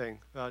really good thing.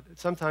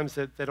 Sometimes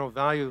they don't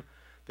value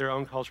their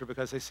own culture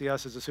because they see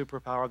us as a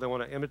superpower. They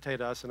want to imitate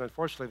us, and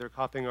unfortunately, they're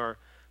copying our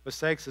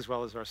mistakes as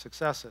well as our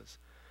successes.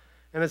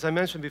 And as I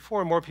mentioned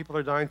before, more people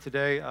are dying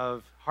today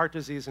of heart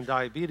disease and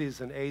diabetes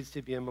than AIDS,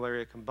 TB, and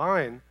malaria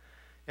combined.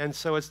 And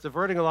so it's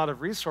diverting a lot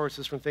of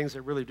resources from things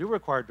that really do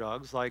require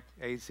drugs, like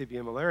AIDS, TB,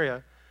 and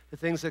malaria, to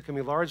things that can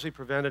be largely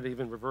prevented,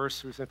 even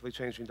reversed, through simply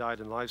changing diet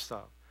and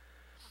lifestyle.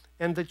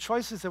 And the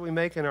choices that we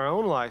make in our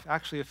own life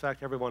actually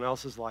affect everyone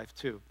else's life,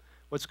 too.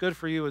 What's good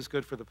for you is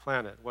good for the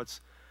planet.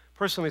 What's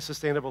personally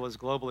sustainable is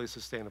globally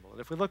sustainable.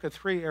 And if we look at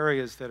three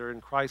areas that are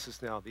in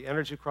crisis now, the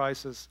energy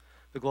crisis,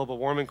 the global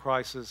warming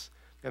crisis,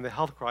 and the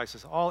health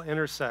crisis, all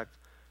intersect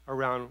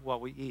around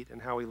what we eat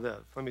and how we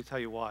live. Let me tell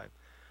you why.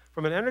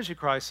 From an energy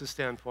crisis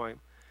standpoint,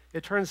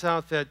 it turns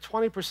out that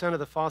 20% of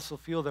the fossil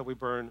fuel that we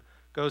burn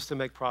goes to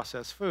make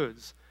processed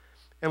foods.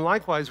 And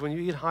likewise, when you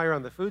eat higher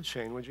on the food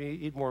chain, when you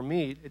eat more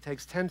meat, it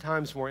takes 10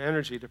 times more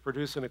energy to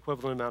produce an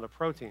equivalent amount of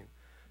protein.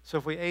 So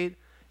if we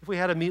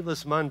had a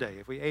meatless Monday,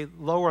 if we ate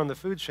lower on the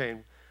food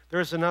chain,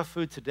 there's enough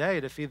food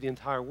today to feed the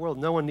entire world.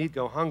 No one need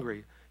go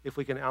hungry if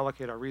we can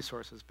allocate our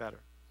resources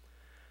better.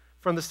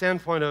 From the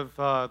standpoint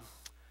of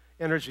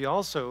energy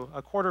also,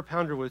 a quarter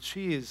pounder with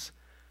cheese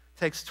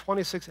takes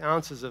 26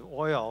 ounces of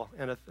oil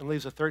and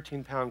leaves a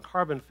 13-pound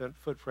carbon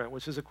footprint,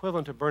 which is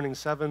equivalent to burning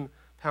 7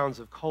 pounds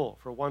of coal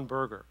for one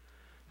burger.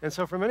 And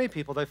so for many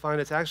people, they find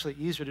it's actually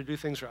easier to do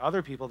things for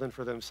other people than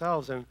for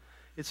themselves. And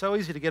it's so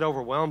easy to get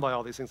overwhelmed by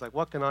all these things, like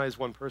what can I as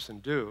one person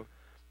do?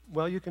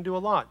 Well, you can do a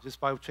lot just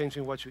by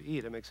changing what you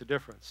eat. It makes a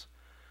difference.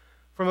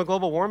 From a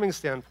global warming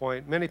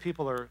standpoint, many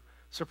people are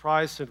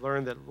surprised to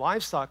learn that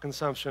livestock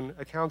consumption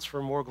accounts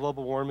for more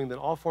global warming than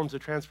all forms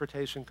of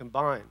transportation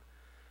combined.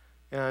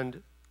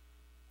 And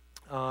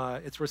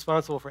it's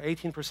responsible for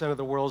 18% of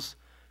the world's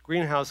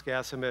greenhouse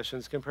gas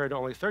emissions compared to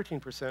only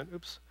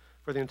 13%,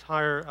 for the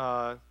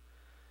entire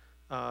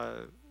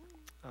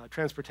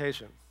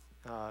transportation.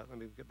 Let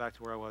me get back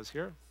to where I was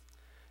here.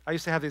 I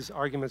used to have these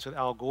arguments with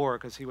Al Gore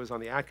because he was on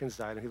the Atkins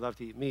diet and he loved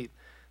to eat meat.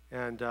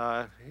 And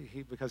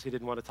because he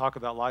didn't want to talk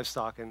about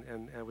livestock,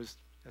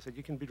 I said,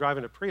 you can be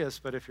driving a Prius,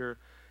 but if you're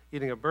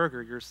eating a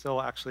burger, you're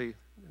still actually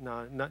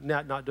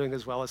not doing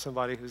as well as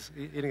somebody who's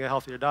eating a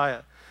healthier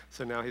diet.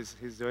 So now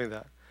he's doing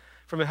that.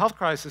 From a health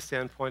crisis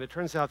standpoint, it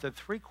turns out that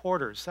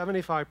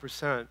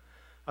 75%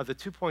 of the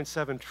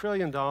 $2.7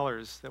 trillion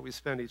that we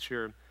spend each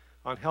year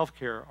on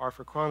healthcare are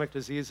for chronic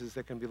diseases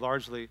that can be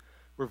largely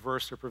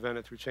reversed or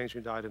prevented through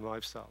changing diet and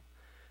lifestyle.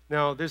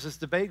 Now, there's this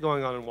debate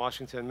going on in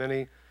Washington.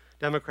 Many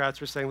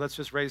Democrats are saying, let's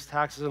just raise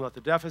taxes and let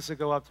the deficit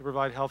go up to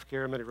provide health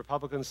care. Many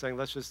Republicans saying,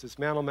 let's just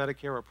dismantle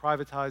Medicare or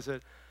privatize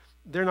it.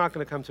 They're not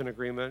going to come to an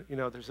agreement.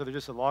 So they're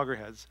just at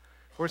loggerheads.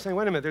 We're saying,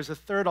 wait a minute, there's a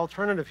third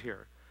alternative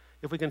here.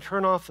 If we can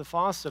turn off the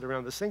faucet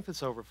around the sink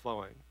that's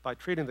overflowing by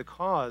treating the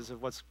cause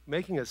of what's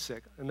making us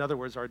sick, in other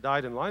words, our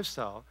diet and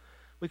lifestyle,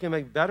 we can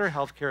make better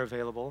health care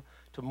available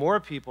to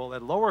more people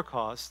at lower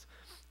cost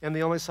and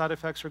the only side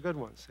effects are good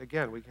ones.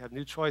 Again, we have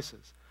new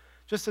choices.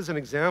 Just as an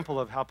example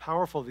of how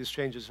powerful these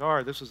changes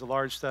are, this was a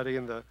large study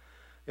in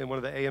one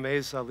of the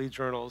AMA's lead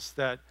journals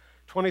that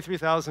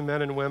 23,000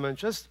 men and women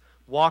just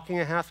walking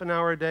a half an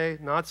hour a day,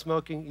 not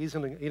smoking,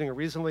 eating a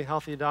reasonably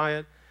healthy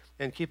diet,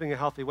 and keeping a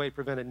healthy weight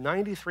prevented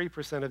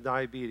 93% of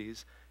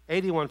diabetes,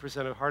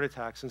 81% of heart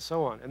attacks, and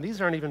so on. And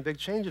these aren't even big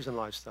changes in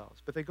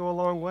lifestyles, but they go a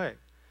long way.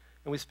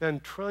 And we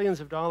spend trillions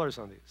of dollars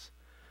on these.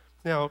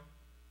 Now,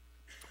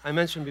 I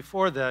mentioned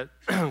before that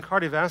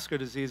cardiovascular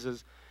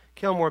diseases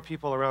kill more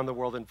people around the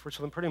world than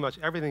pretty much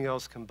everything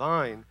else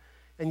combined,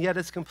 and yet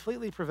it's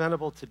completely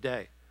preventable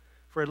today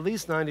for at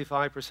least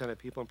 95% of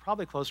people and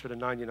probably closer to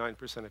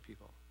 99% of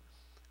people.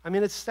 I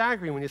mean, it's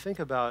staggering when you think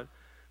about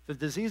the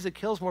disease that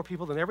kills more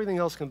people than everything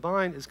else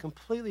combined is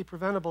completely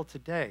preventable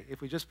today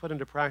if we just put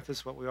into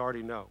practice what we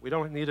already know. We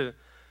don't need to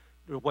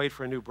wait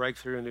for a new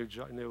breakthrough,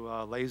 a new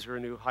laser, a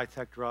new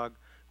high-tech drug.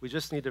 We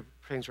just need to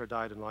change our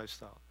diet and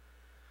lifestyle.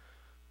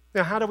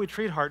 Now, how do we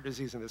treat heart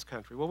disease in this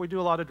country? Well, we do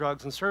a lot of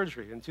drugs and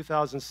surgery. In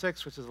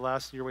 2006, which is the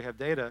last year we have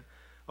data,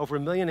 over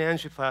 1 million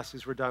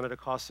angioplasties were done at a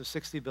cost of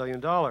 $60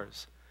 billion.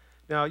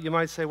 Now, you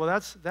might say, well,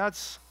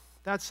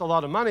 that's a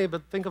lot of money,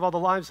 but think of all the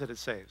lives that it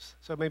saves.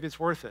 So maybe it's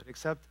worth it,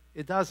 except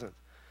it doesn't.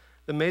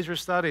 The major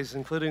studies,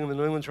 including the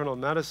New England Journal of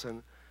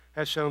Medicine,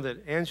 have shown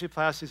that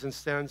angioplasties and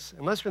stents,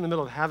 unless you're in the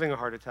middle of having a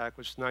heart attack,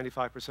 which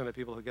 95% of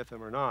people who get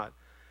them are not,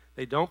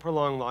 they don't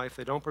prolong life,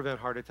 they don't prevent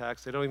heart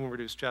attacks, they don't even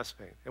reduce chest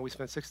pain. And we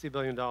spent $60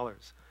 billion.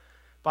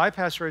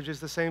 Bypass surgery is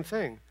the same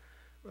thing.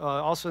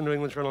 Also New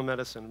England Journal of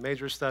Medicine,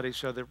 major studies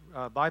show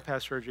that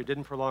bypass surgery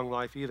didn't prolong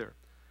life either.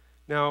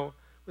 Now,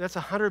 that's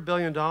 $100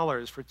 billion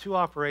for 2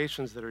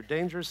 operations that are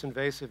dangerous,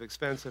 invasive,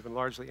 expensive, and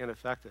largely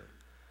ineffective.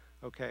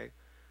 Okay,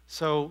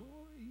 so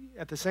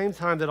at the same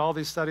time that all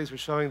these studies are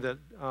showing that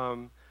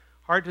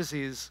heart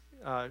disease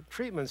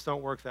treatments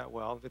don't work that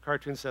well. The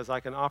cartoon says,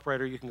 like an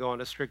operator, you can go on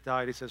a strict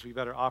diet. He says, we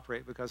better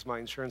operate because my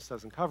insurance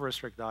doesn't cover a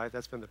strict diet.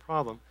 That's been the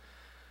problem.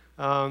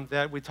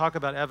 That we talk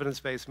about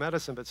evidence-based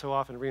medicine, but so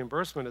often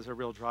reimbursement is a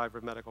real driver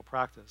of medical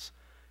practice.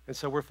 And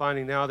so we're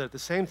finding now that at the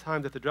same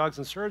time that the drugs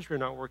and surgery are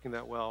not working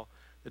that well,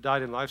 the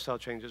diet and lifestyle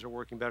changes are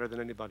working better than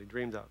anybody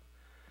dreamed of.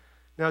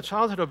 Now,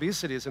 childhood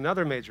obesity is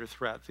another major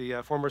threat.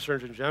 The former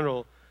Surgeon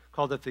General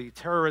called it the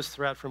terrorist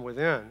threat from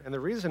within. And the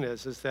reason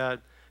is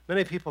that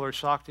many people are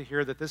shocked to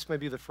hear that this may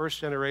be the first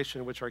generation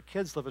in which our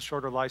kids live a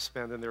shorter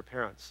lifespan than their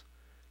parents.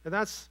 And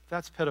that's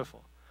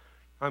pitiful.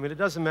 I mean, it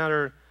doesn't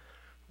matter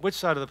which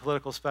side of the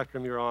political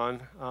spectrum you're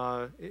on.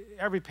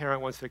 Every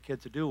parent wants their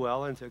kid to do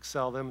well and to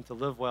excel them and to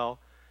live well.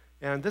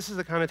 And this is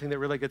the kind of thing that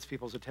really gets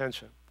people's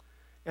attention.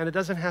 And it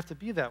doesn't have to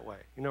be that way.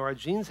 You know, our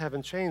genes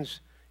haven't changed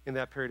in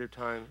that period of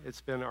time.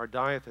 It's been our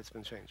diet that's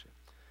been changing.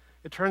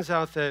 It turns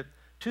out that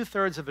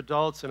 2/3 of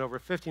adults and over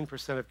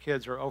 15% of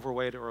kids are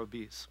overweight or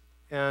obese.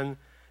 And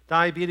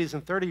diabetes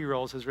in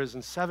 30-year-olds has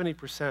risen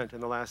 70% in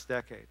the last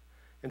decade.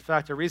 In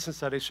fact, a recent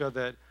study showed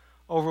that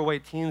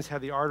overweight teens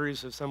had the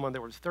arteries of someone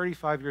that was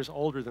 35 years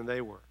older than they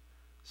were.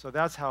 So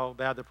that's how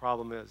bad the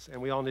problem is, and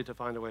we all need to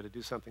find a way to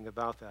do something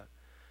about that.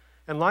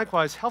 And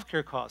likewise,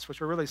 healthcare costs,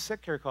 which are really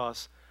sick care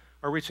costs,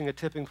 are reaching a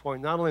tipping point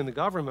not only in the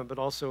government but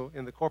also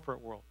in the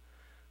corporate world.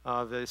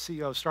 The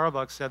CEO of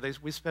Starbucks said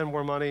we spend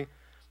more money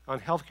on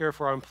healthcare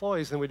for our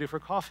employees than we do for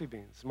coffee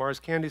beans.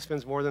 Mars Candy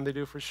spends more than they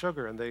do for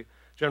sugar, and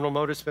General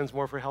Motors spends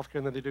more for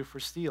healthcare than they do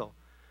for steel.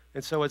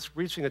 And so it's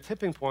reaching a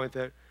tipping point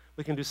that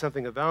we can do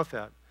something about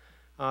that.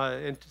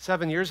 And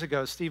 7 years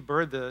ago, Steve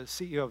Bird, the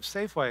CEO of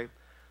Safeway,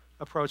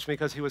 approached me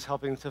because he was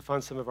helping to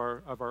fund some of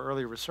our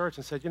early research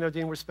and said, you know,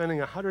 Dean, we're spending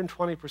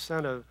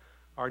 120% of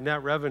our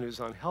net revenues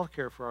on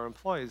healthcare for our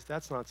employees.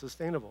 That's not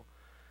sustainable.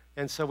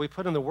 And so we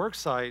put in the work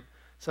site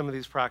some of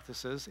these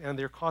practices, and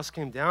their costs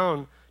came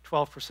down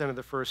 12% in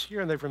the first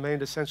year, and they've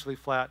remained essentially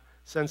flat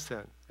since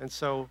then. And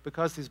so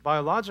because these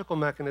biological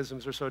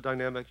mechanisms are so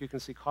dynamic, you can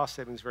see cost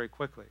savings very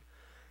quickly.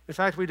 In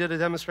fact, we did a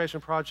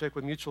demonstration project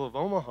with Mutual of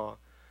Omaha,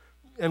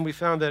 and we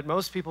found that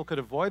most people could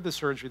avoid the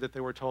surgery that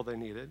they were told they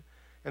needed,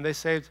 and they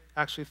saved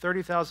actually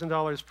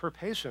 $30,000 per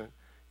patient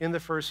in the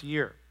first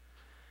year.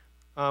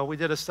 We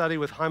did a study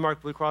with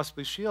Highmark Blue Cross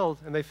Blue Shield,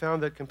 and they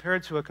found that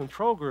compared to a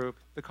control group,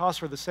 the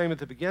costs were the same at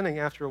the beginning.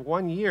 After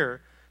 1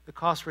 year, the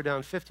costs were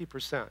down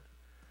 50%.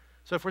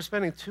 So if we're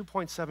spending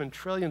 $2.7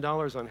 trillion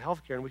on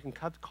healthcare and we can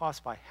cut the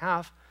cost by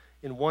half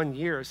in 1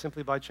 year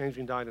simply by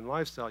changing diet and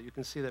lifestyle, you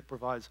can see that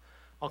provides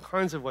all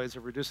kinds of ways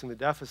of reducing the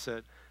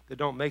deficit that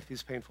don't make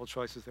these painful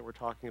choices that we're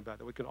talking about,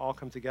 that we can all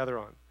come together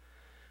on.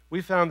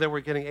 We found that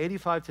we're getting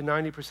 85 to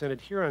 90%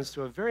 adherence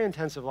to a very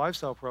intensive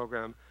lifestyle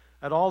program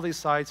at all these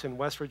sites in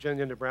West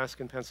Virginia,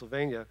 Nebraska, and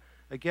Pennsylvania,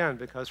 again,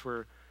 because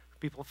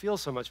people feel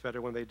so much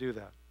better when they do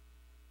that.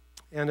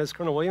 And as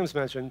Colonel Williams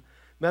mentioned,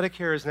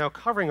 Medicare is now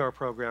covering our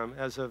program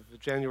as of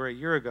January a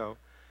year ago.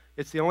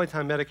 It's the only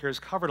time Medicare has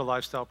covered a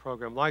lifestyle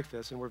program like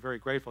this, and we're very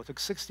grateful. It took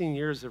 16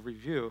 years of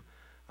review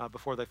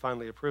before they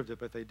finally approved it,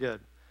 but they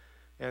did.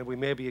 And we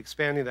may be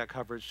expanding that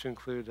coverage to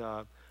include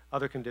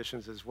other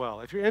conditions as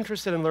well. If you're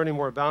interested in learning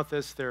more about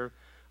this, our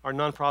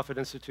Nonprofit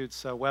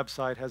Institute's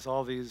website has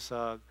all these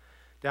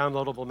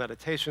downloadable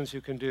meditations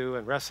you can do,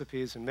 and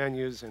recipes and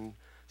menus and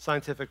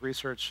scientific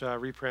research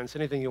reprints,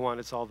 anything you want,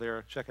 it's all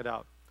there. Check it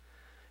out.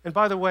 And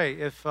by the way,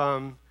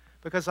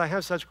 because I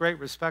have such great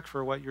respect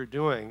for what you're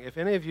doing, if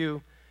any of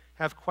you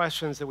have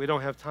questions that we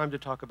don't have time to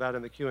talk about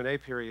in the Q&A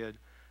period,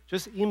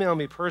 just email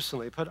me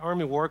personally. Put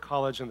Army War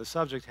College in the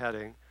subject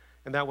heading,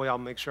 and that way I'll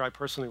make sure I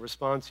personally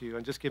respond to you,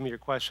 and just give me your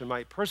question.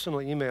 My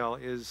personal email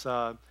is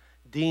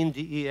Dean,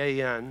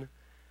 D-E-A-N,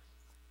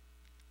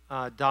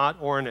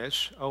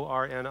 .Ornish,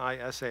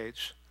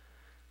 O-R-N-I-S-H,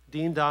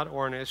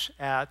 dean.ornish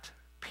at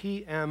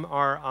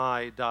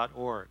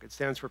pmri.org. It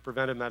stands for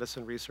Preventive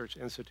Medicine Research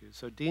Institute.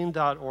 So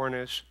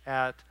dean.ornish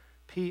at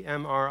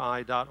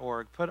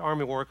pmri.org. Put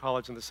Army War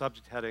College in the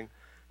subject heading,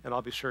 and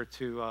I'll be sure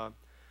to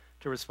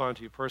respond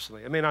to you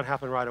personally. It may not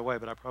happen right away,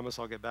 but I promise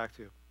I'll get back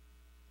to you.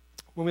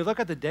 When we look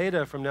at the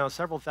data from now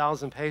several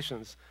thousand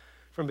patients,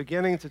 from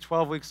beginning to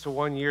 12 weeks to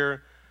 1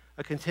 year,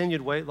 a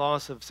continued weight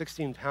loss of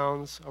 16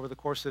 pounds over the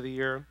course of the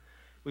year,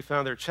 we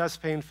found their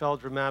chest pain fell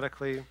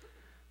dramatically,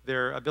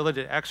 their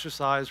ability to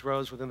exercise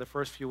rose within the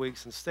first few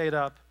weeks and stayed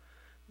up.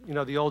 You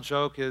know, the old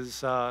joke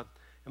is, am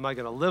I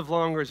going to live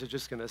longer? Is it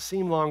just going to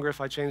seem longer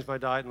if I change my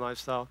diet and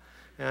lifestyle?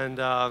 And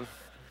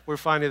we're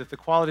finding that the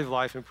quality of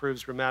life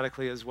improves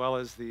dramatically, as well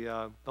as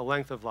the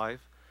length of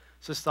life.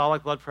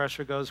 Systolic blood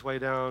pressure goes way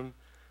down.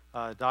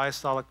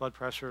 Diastolic blood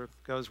pressure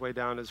goes way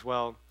down as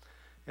well.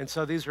 And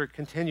so these are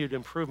continued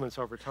improvements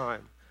over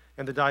time.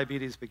 And the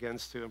diabetes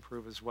begins to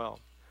improve as well.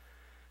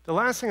 The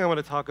last thing I want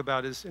to talk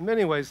about is, in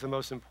many ways, the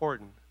most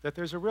important, that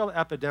there's a real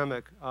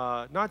epidemic,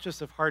 not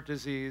just of heart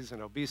disease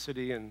and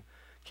obesity and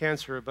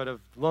cancer, but of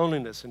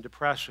loneliness and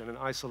depression and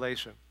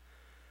isolation.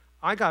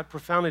 I got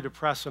profoundly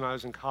depressed when I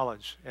was in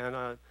college.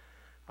 And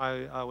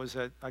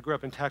I grew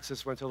up in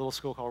Texas, went to a little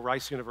school called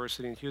Rice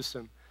University in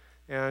Houston.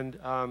 And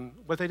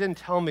what they didn't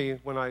tell me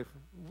when I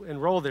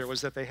enrolled there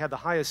was that they had the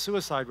highest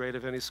suicide rate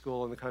of any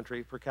school in the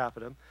country per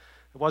capita.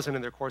 It wasn't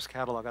in their course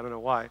catalog, I don't know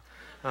why.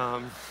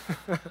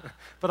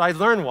 But I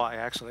learned why,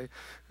 actually.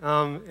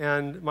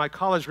 And my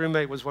college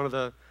roommate was one of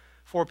the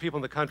 4 people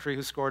in the country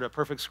who scored a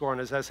perfect score on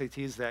his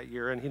SATs that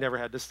year, and he never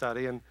had to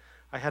study. And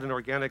I had an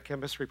organic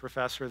chemistry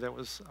professor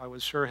that I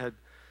was sure had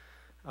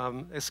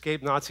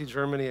escaped Nazi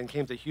Germany and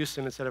came to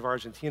Houston instead of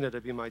Argentina to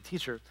be my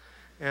teacher.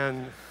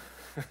 And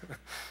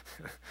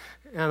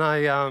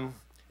and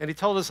he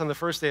told us on the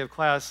first day of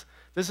class,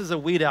 this is a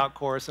weed out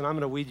course, and I'm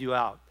going to weed you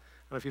out. I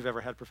don't know if you've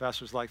ever had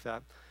professors like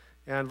that.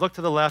 And look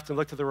to the left and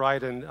look to the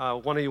right, and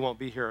one of you won't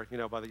be here, you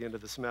know, by the end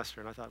of the semester.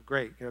 And I thought,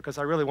 great, you know, because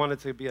I really wanted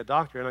to be a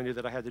doctor, and I knew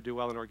that I had to do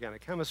well in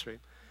organic chemistry.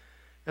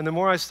 And the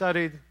more I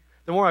studied,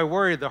 the more I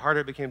worried, the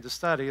harder it became to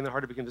study, and the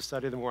harder it became to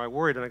study, the more I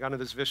worried. And I got into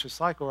this vicious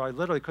cycle where I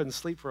literally couldn't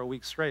sleep for a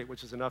week straight,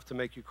 which is enough to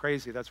make you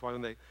crazy. That's why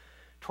when they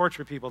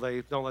torture people,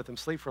 they don't let them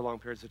sleep for long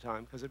periods of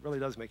time, because it really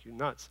does make you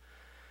nuts.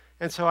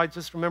 And so I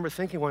just remember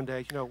thinking one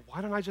day, you know,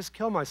 why don't I just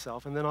kill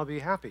myself, and then I'll be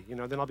happy, you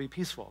know, then I'll be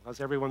peaceful, because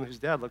everyone who's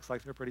dead looks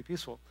like they're pretty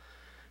peaceful.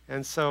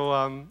 And so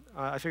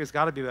I figured it's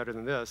got to be better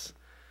than this.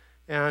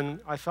 And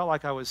I felt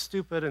like I was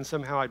stupid, and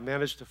somehow I'd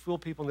managed to fool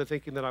people into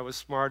thinking that I was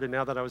smart, and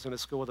now that I was in a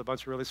school with a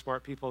bunch of really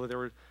smart people, that they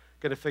were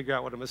going to figure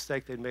out what a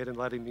mistake they'd made in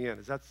letting me in.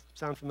 Does that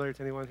sound familiar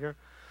to anyone here?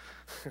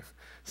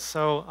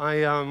 So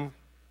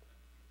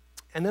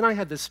and then I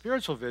had this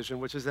spiritual vision,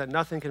 which is that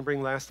nothing can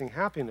bring lasting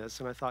happiness.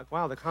 And I thought,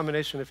 wow, the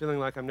combination of feeling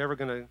like I'm never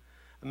going to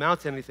amount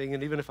to anything,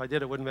 and even if I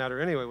did, it wouldn't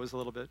matter anyway, was a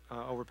little bit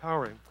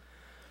overpowering.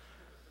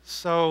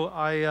 So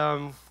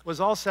I was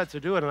all set to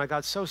do it, and I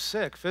got so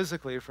sick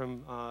physically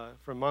from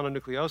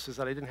mononucleosis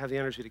that I didn't have the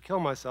energy to kill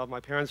myself.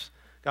 My parents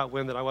got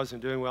wind that I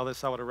wasn't doing well. They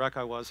saw what a wreck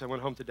I was. So I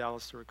went home to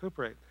Dallas to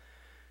recuperate.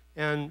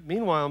 And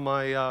meanwhile,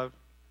 my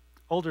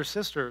older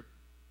sister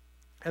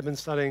had been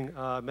studying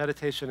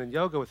meditation and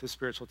yoga with his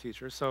spiritual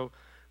teacher. So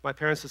my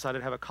parents decided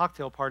to have a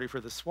cocktail party for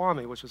the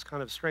Swami, which was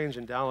kind of strange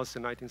in Dallas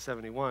in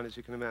 1971, as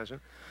you can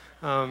imagine.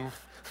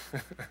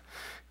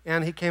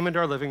 And he came into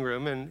our living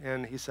room,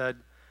 and he said,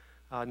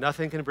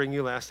 nothing can bring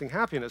you lasting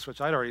happiness,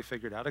 which I'd already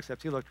figured out,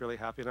 except he looked really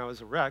happy, and I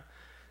was a wreck.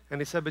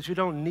 And he said, but you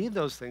don't need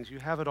those things. You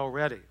have it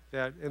already.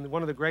 That, and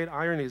one of the great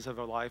ironies of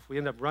our life, we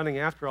end up running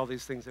after all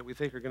these things that we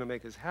think are going to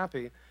make us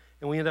happy,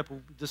 and we end up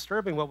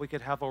disturbing what we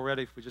could have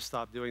already if we just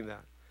stopped doing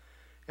that.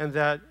 And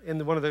that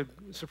in one of the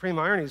supreme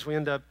ironies, we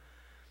end up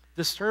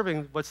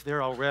disturbing what's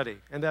there already.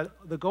 And that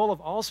the goal of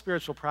all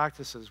spiritual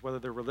practices, whether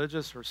they're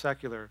religious or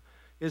secular,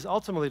 is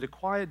ultimately to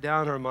quiet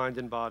down our mind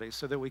and body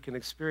so that we can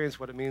experience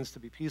what it means to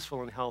be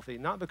peaceful and healthy,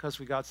 not because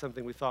we got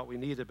something we thought we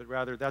needed, but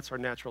rather that's our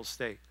natural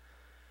state.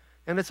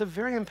 And it's a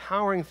very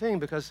empowering thing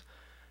because,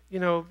 you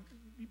know,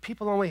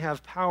 people only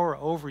have power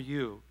over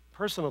you,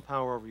 personal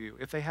power over you,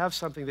 if they have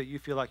something that you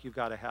feel like you've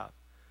got to have.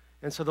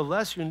 And so the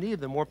less you need,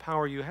 the more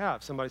power you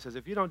have. Somebody says,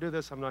 if you don't do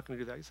this, I'm not going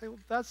to do that. You say, well,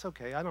 that's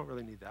okay. I don't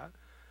really need that.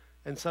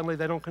 And suddenly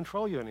they don't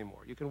control you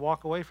anymore. You can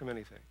walk away from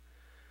anything.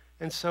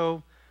 And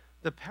so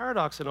the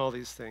paradox in all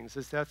these things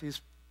is that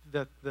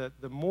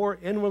the more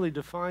inwardly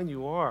defined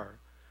you are,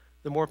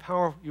 the more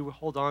power you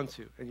hold on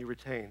to and you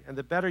retain. And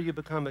the better you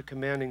become at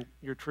commanding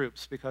your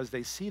troops because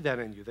they see that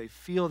in you. They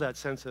feel that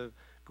sense of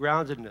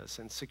groundedness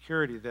and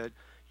security that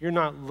You're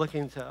not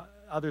looking to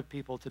other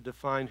people to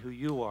define who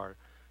you are.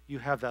 You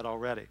have that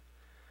already.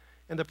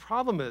 And the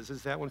problem is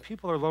that when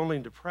people are lonely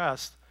and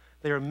depressed,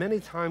 they are many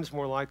times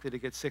more likely to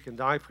get sick and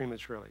die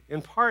prematurely,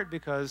 in part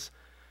because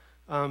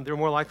they're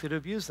more likely to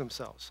abuse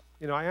themselves.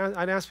 You know,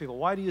 I'd ask people,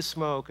 why do you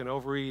smoke and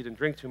overeat and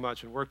drink too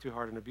much and work too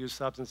hard and abuse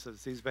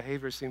substances? These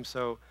behaviors seem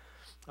so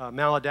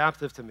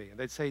maladaptive to me. And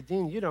they'd say,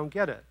 Dean, you don't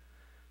get it.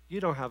 You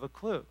don't have a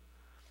clue.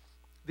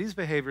 These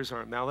behaviors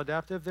aren't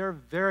maladaptive. They're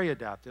very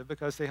adaptive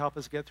because they help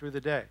us get through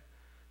the day.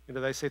 You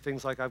know, they say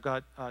things like, I've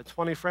got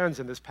 20 friends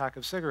in this pack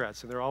of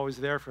cigarettes, and they're always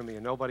there for me,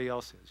 and nobody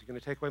else is. You're going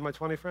to take away my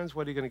 20 friends?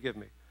 What are you going to give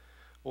me?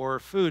 Or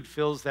food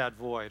fills that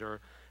void, or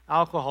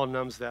alcohol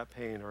numbs that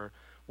pain, or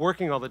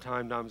working all the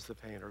time numbs the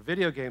pain, or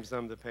video games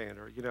numb the pain,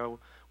 or, you know,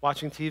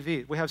 watching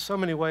TV. We have so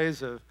many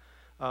ways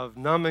of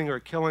numbing or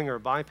killing or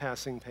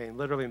bypassing pain,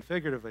 literally and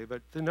figuratively.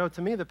 But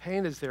to me, the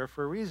pain is there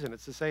for a reason.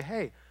 It's to say,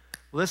 hey,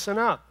 listen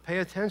up, pay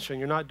attention.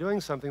 You're not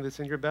doing something that's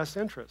in your best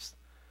interest.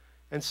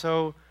 And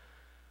so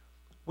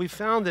we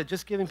found that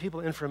just giving people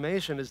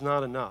information is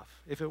not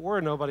enough. If it were,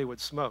 nobody would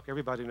smoke.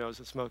 Everybody knows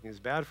that smoking is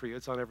bad for you.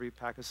 It's on every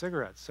pack of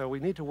cigarettes. So we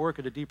need to work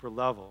at a deeper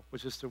level,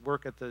 which is to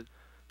work at the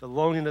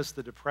loneliness,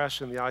 the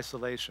depression, the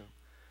isolation.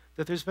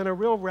 That there's been a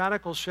real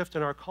radical shift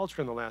in our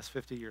culture in the last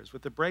 50 years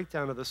with the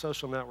breakdown of the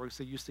social networks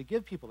that used to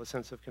give people a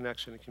sense of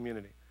connection and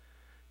community.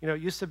 You know,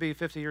 it used to be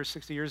 50 years,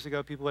 60 years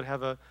ago, people would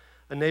have a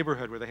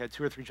neighborhood where they had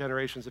 2 or 3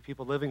 generations of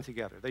people living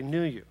together. They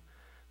knew you.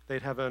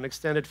 They'd have an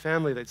extended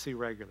family they'd see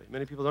regularly.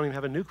 Many people don't even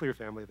have a nuclear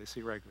family they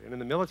see regularly. And in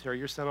the military,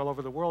 you're sent all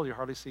over the world. You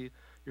hardly see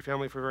your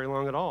family for very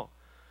long at all.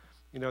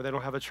 You know, they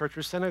don't have a church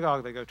or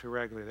synagogue they go to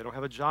regularly. They don't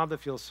have a job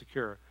that feels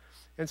secure.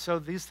 And so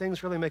these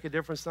things really make a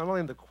difference not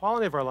only in the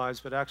quality of our lives,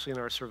 but actually in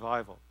our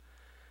survival.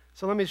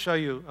 So let me show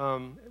you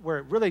where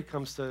it really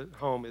comes to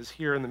home is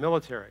here in the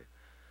military.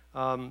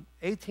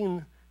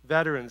 18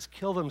 veterans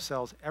kill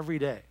themselves every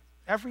day.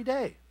 Every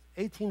day,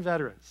 18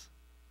 veterans.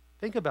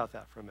 Think about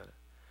that for a minute.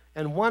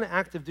 And 1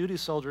 active duty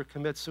soldier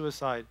commits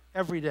suicide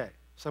every day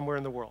somewhere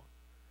in the world,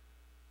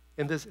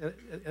 in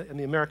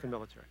the American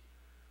military.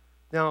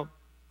 Now,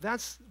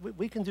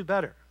 we can do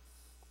better.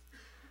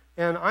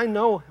 And I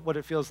know what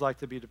it feels like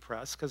to be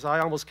depressed because I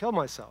almost killed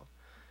myself.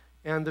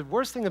 And the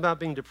worst thing about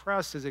being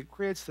depressed is it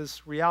creates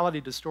this reality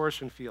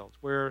distortion field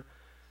where,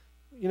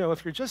 you know,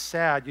 if you're just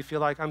sad, you feel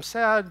like, I'm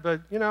sad,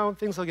 but, you know,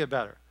 things will get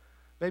better.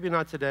 Maybe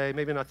not today,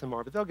 maybe not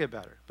tomorrow, but they'll get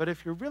better. But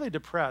if you're really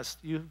depressed,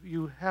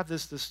 you have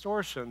this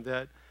distortion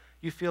that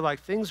you feel like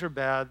things are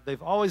bad,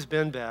 they've always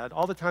been bad.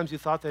 All the times you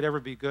thought they'd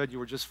ever be good, you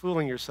were just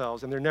fooling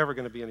yourselves, and they're never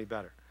going to be any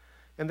better.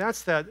 And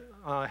that's that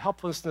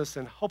helplessness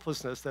and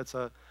hopelessness that's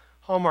a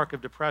hallmark of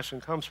depression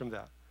comes from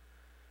that.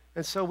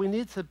 And so we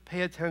need to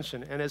pay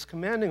attention. And as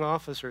commanding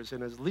officers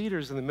and as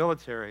leaders in the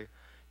military,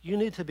 you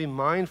need to be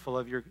mindful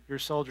of your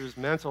soldiers'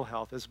 mental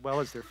health as well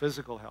as their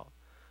physical health,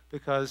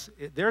 because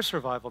their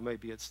survival may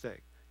be at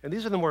stake. And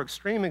these are the more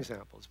extreme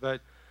examples.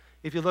 But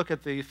if you look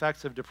at the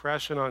effects of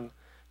depression on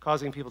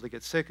causing people to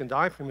get sick and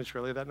die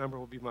prematurely, that number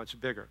will be much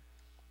bigger.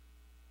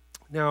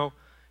 Now,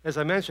 as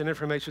I mentioned,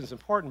 information is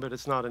important, but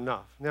it's not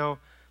enough. Now,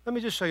 let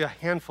me just show you a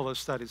handful of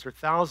studies, or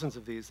thousands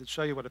of these, that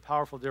show you what a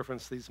powerful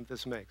difference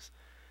this makes.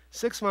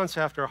 6 months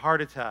after a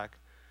heart attack,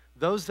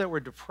 those that were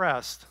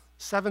depressed,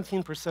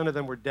 17% of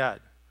them were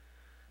dead.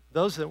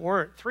 Those that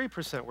weren't,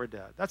 3% were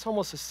dead. That's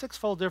almost a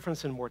 6-fold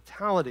difference in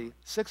mortality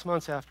 6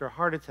 months after a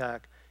heart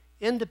attack,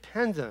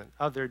 independent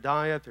of their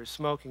diet, their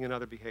smoking, and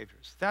other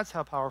behaviors. That's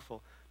how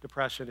powerful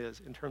depression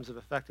is in terms of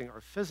affecting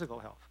our physical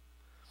health.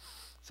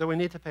 So we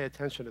need to pay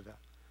attention to that.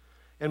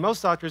 And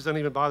most doctors don't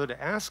even bother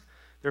to ask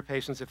their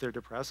patients if they're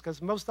depressed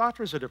because most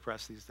doctors are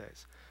depressed these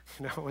days.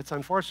 You know, it's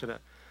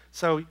unfortunate.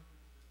 So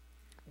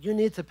you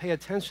need to pay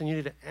attention. You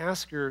need to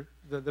ask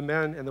the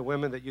men and the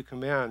women that you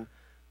command,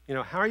 you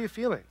know, how are you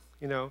feeling?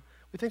 You know,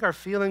 we think our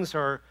feelings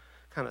are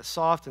kind of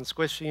soft and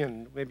squishy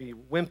and maybe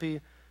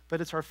wimpy,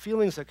 but it's our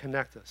feelings that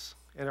connect us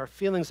and our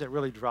feelings that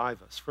really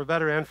drive us, for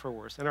better and for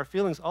worse, and our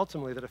feelings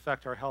ultimately that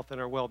affect our health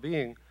and our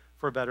well-being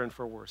for better and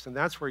for worse. And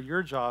that's where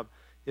your job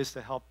is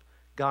to help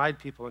guide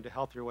people into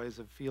healthier ways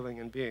of feeling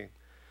and being.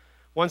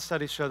 One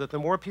study showed that the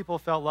more people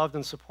felt loved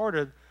and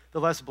supported,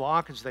 the less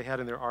blockage they had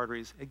in their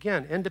arteries,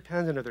 again,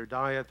 independent of their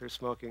diet, their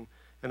smoking,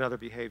 and other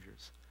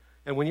behaviors.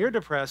 And when you're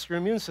depressed, your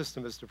immune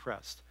system is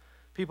depressed.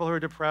 People who are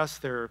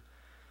depressed, their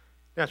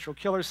natural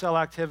killer cell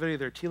activity,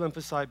 their T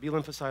lymphocyte, B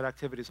lymphocyte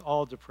activity is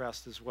all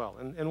depressed as well.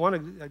 And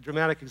one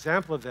dramatic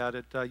example of that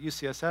at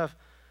UCSF,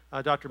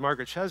 Dr.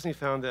 Margaret Chesney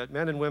found that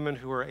men and women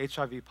who were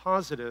HIV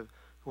positive,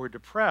 who were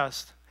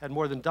depressed, had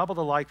more than double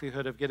the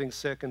likelihood of getting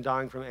sick and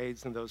dying from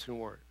AIDS than those who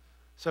weren't.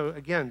 So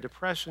again,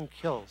 depression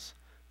kills,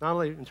 not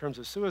only in terms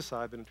of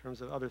suicide, but in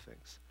terms of other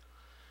things.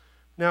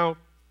 Now,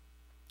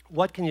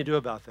 what can you do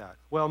about that?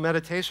 Well,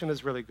 meditation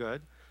is really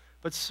good.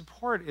 But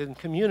support in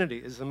community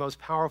is the most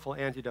powerful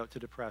antidote to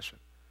depression,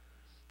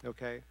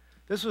 okay?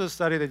 This was a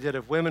study they did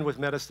of women with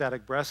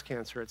metastatic breast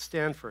cancer at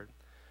Stanford.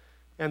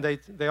 And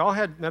they all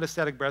had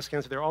metastatic breast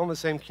cancer. They were all in the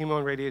same chemo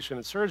and radiation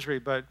and surgery,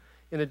 but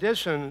In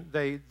addition,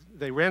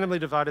 they randomly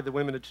divided the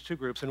women into two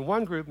groups, and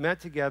one group met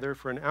together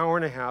for an hour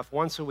and a half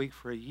once a week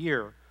for a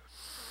year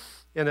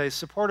in a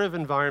supportive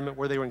environment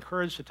where they were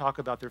encouraged to talk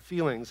about their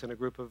feelings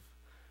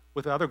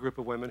with another group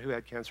of women who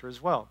had cancer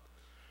as well.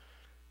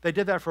 They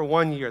did that for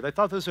 1 year. They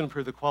thought this would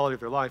improve the quality of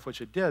their life,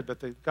 which it did, but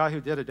the guy who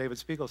did it, David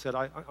Spiegel, said,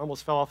 I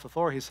almost fell off the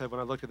floor, he said, when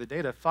I looked at the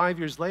data. 5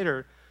 years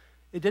later,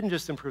 it didn't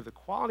just improve the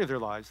quality of their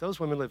lives. Those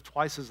women lived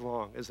twice as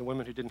long as the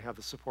women who didn't have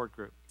the support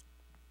group.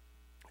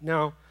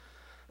 Now,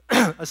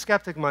 a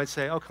skeptic might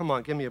say, oh, come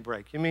on, give me a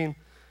break. You mean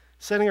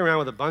sitting around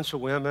with a bunch of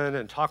women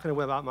and talking to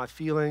them about my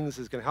feelings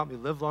is going to help me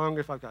live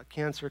longer if I've got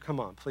cancer? Come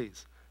on,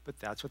 please. But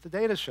that's what the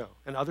data show,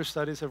 and other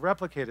studies have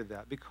replicated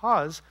that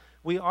because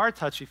we are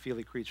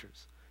touchy-feely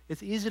creatures.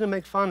 It's easy to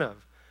make fun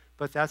of,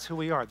 but that's who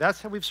we are.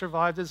 That's how we've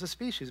survived as a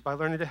species, by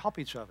learning to help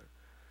each other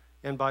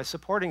and by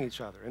supporting each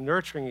other and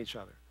nurturing each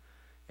other.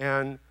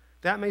 And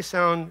that may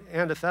sound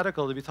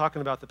antithetical to be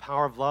talking about the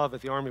power of love at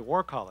the Army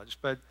War College,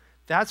 but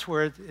that's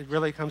where it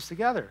really comes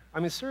together. I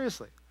mean,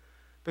 seriously,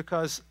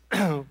 because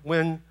let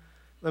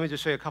me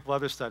just show you a couple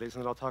other studies,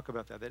 and then I'll talk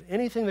about that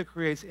anything that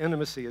creates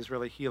intimacy is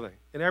really healing,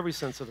 in every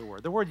sense of the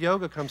word. The word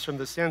yoga comes from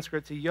the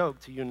Sanskrit to yoke,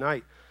 to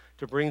unite,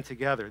 to bring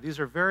together. These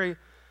are very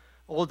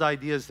old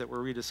ideas that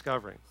we're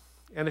rediscovering.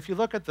 And if you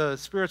look at the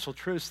spiritual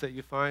truths that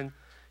you find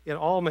in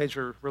all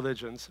major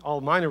religions,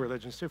 all minor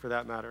religions too, for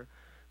that matter,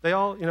 they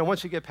all,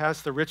 once you get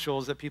past the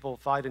rituals that people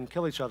fight and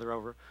kill each other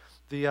over,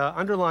 the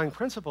underlying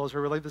principles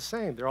are really the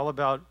same. They're all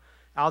about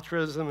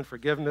altruism and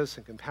forgiveness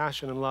and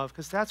compassion and love,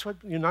 because that's what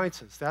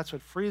unites us. That's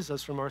what frees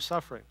us from our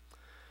suffering.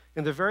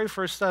 In the very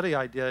first study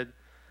I did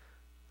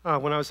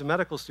when I was a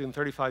medical student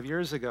 35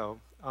 years ago,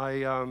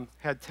 I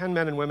had 10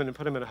 men and women and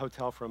put them in a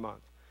hotel for a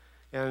month.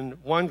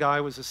 And one guy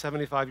was a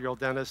 75-year-old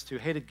dentist who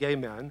hated gay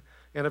men,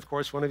 and of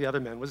course one of the other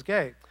men was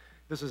gay.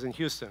 This was in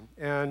Houston.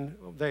 And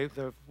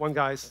the one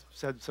guy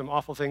said some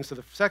awful things to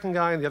the second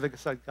guy, and the other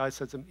guy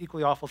said some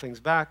equally awful things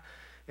back.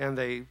 And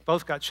they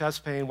both got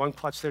chest pain. One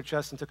clutched their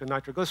chest and took a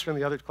nitroglycerin.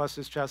 The other clutched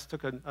his chest,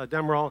 took a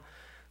Demerol.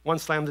 One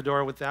slammed the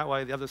door with that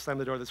way. The other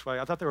slammed the door this way.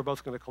 I thought they were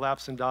both going to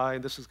collapse and die,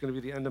 and this was going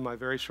to be the end of my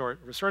very short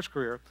research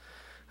career.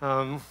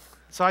 So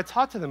I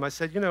talked to them. I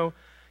said,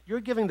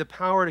 you're giving the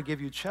power to give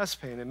you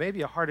chest pain and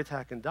maybe a heart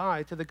attack and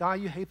die to the guy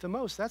you hate the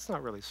most. That's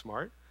not really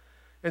smart.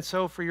 And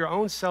so for your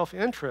own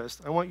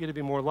self-interest, I want you to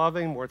be more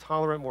loving, more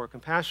tolerant, more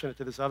compassionate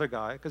to this other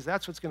guy, because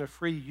that's what's going to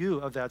free you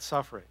of that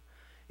suffering.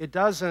 It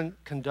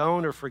doesn't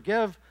condone or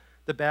forgive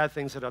the bad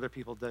things that other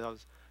people do,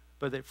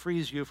 but it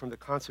frees you from the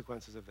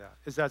consequences of that.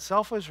 Is that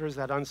selfish or is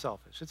that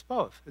unselfish? It's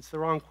both. It's the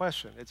wrong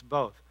question. It's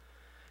both.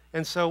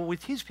 And so we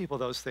teach people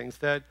those things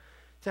that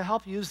to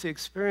help use the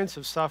experience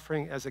of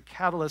suffering as a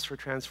catalyst for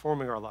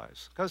transforming our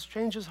lives, because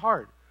change is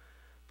hard.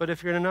 But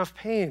if you're in enough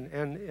pain,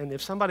 and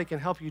if somebody can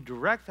help you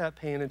direct that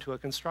pain into a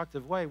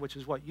constructive way, which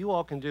is what you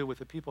all can do with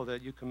the people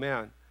that you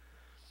command,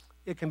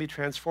 it can be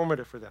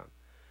transformative for them.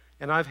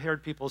 And I've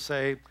heard people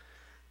say,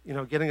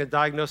 getting a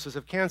diagnosis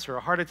of cancer, a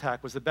heart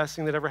attack was the best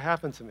thing that ever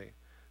happened to me.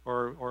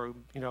 Or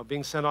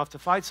being sent off to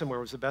fight somewhere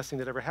was the best thing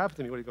that ever happened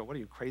to me. What do you go, what are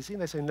you, crazy?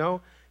 And they say,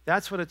 no,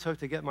 that's what it took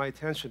to get my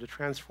attention, to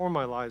transform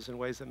my lives in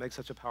ways that make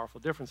such a powerful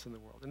difference in the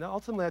world. And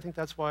ultimately, I think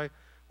that's why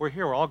we're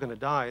here. We're all going to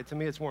die. To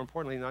me, it's more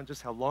importantly not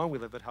just how long we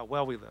live, but how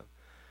well we live.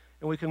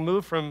 And we can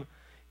move from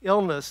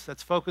illness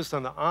that's focused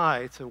on the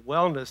I to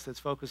wellness that's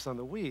focused on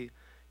the we.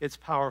 It's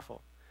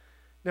powerful.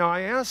 Now,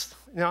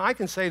 I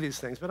can say these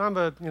things, but I'm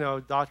a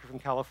doctor from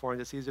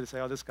California. It's easy to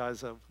say, oh, this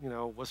guy's a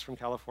wuss from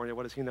California.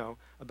 What does he know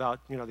about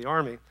the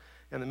Army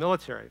and the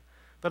military?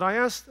 But I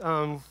asked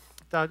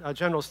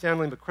General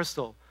Stanley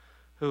McChrystal,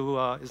 who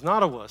is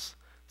not a wuss,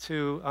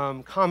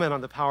 to comment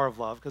on the power of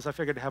love, because I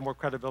figured to have more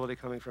credibility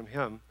coming from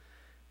him.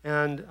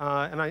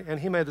 And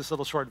he made this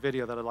little short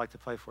video that I'd like to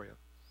play for you.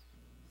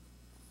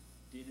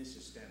 Dean, this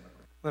is Stan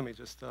McChrystal. Let me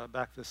just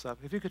back this up.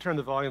 If you could turn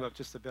the volume up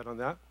just a bit on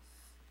that.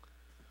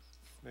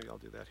 Maybe I'll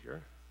do that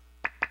here.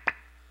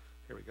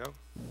 Here we go.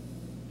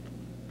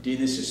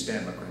 Dean, this is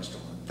Stan McChrystal.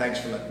 Thanks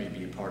for letting me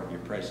be a part of your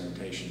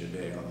presentation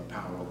today on the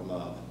power of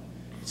love.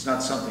 It's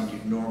not something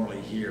you'd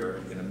normally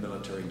hear in a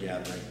military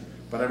gathering,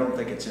 but I don't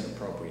think it's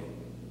inappropriate.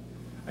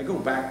 I go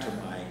back to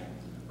my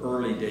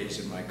early days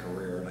in my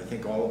career, and I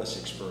think all of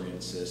us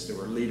experience this. There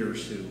were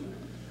leaders who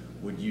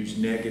would use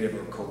negative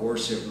or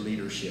coercive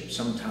leadership,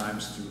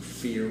 sometimes through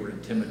fear or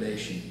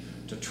intimidation,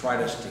 to try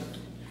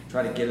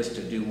to get us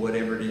to do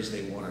whatever it is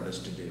they wanted us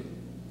to do.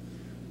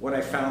 What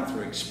I found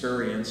through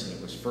experience, and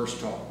it was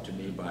first taught to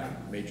me by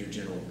Major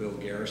General Bill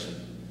Garrison,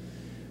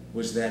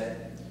 was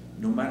that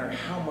no matter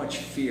how much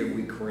fear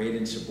we create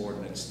in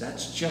subordinates,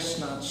 that's just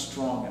not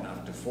strong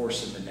enough to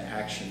force them into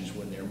actions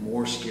when they're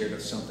more scared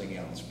of something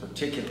else,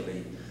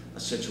 particularly a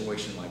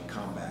situation like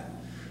combat.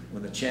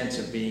 When the chance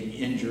of being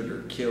injured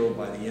or killed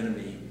by the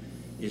enemy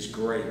is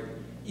great,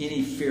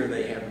 any fear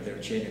they have of their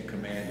chain of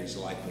command is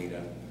likely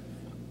to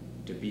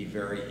be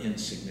very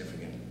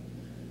insignificant.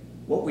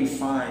 What we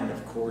find,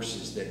 of course,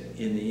 is that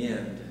in the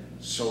end,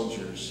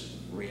 soldiers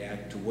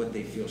react to what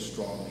they feel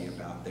strongly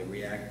about. They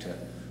react to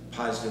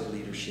positive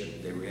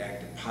leadership, they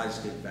react to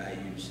positive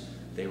values,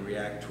 they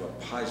react to a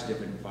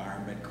positive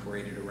environment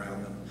created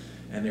around them,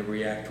 and they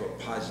react to a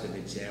positive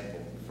example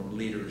from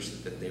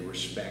leaders that they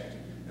respect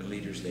and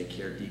leaders they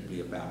care deeply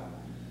about.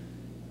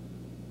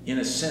 In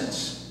a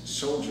sense,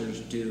 soldiers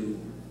do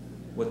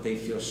what they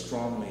feel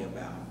strongly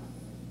about,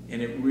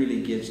 and it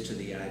really gives to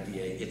the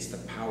idea it's the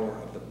power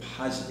of the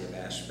positive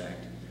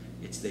aspect.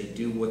 It's they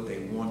do what they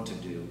want to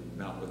do,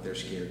 not what they're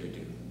scared to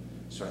do.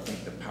 So I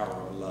think the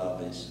power of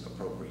love is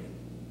appropriate.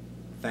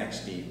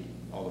 Thanks, Steve.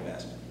 All the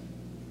best.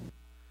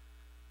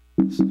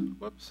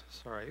 Whoops,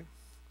 sorry.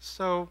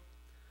 So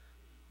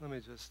let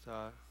me just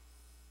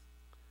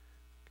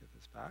get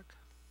this back.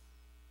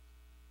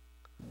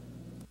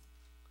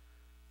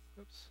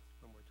 Oops,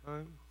 one more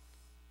time.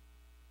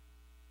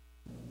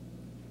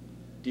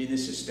 Dean,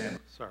 this is Stan.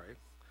 Sorry.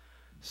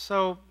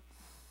 So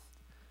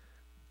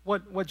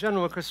what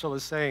General McChrystal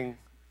is saying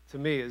to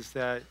me is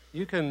that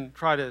you can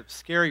try to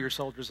scare your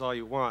soldiers all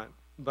you want,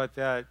 but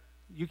that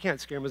you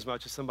can't scare them as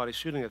much as somebody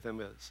shooting at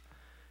them is.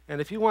 And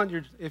if you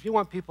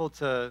want people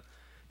to,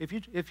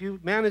 if you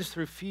manage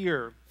through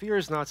fear, fear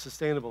is not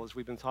sustainable, as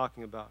we've been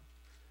talking about.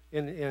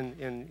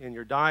 In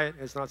your diet,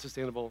 it's not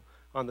sustainable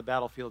on the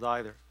battlefield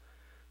either.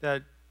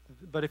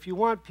 But if you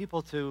want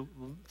people to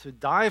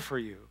die for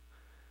you,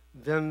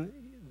 then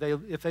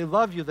if they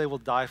love you, they will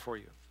die for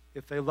you.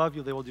 If they love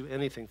you, they will do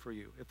anything for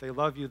you. If they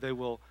love you, they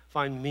will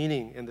find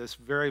meaning in this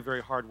very,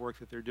 very hard work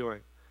that they're doing.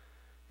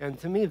 And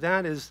to me,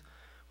 that is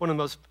one of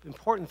the most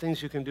important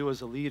things you can do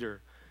as a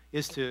leader,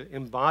 is to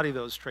embody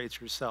those traits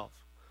yourself.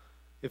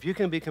 If you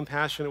can be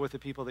compassionate with the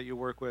people that you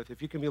work with,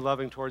 if you can be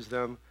loving towards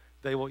them,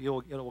 it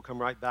will come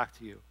right back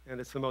to you.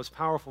 And it's the most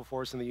powerful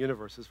force in the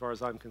universe as far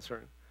as I'm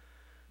concerned.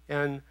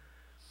 And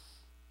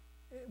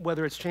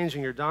whether it's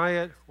changing your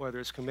diet, whether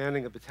it's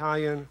commanding a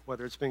battalion,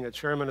 whether it's being a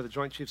chairman of the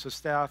Joint Chiefs of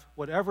Staff,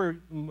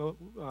 whatever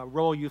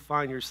role you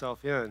find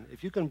yourself in,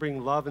 if you can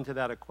bring love into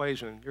that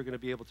equation, you're going to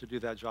be able to do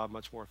that job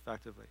much more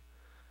effectively.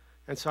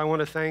 And so I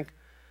want to thank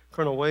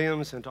Colonel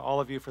Williams and to all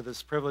of you for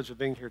this privilege of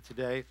being here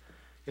today.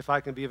 If I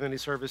can be of any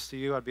service to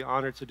you, I'd be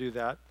honored to do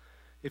that.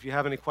 If you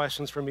have any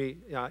questions for me,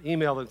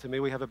 email them to me.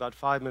 We have about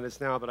 5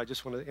 minutes now, but I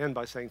just want to end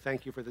by saying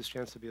thank you for this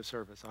chance to be of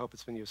service. I hope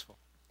it's been useful.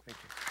 Thank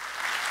you.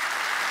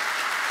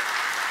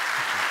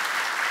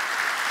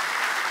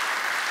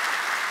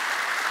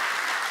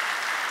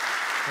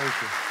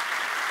 Thank you.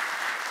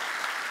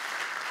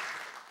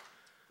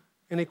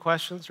 Any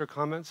questions or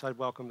comments? I'd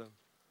welcome them.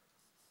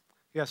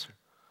 Yes, sir. Sir,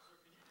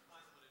 can you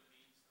define what it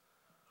means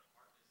for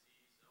heart disease? It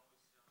always sounds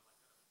like kind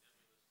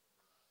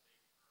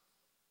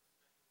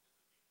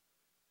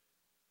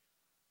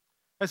of nebulous for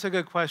That's a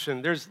good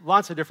question. There's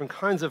lots of different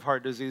kinds of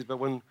heart disease, but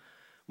when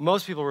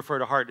most people refer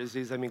to heart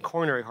disease, they mean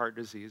coronary heart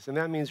disease, and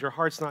that means your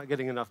heart's not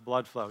getting enough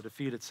blood flow to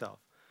feed itself.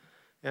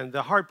 And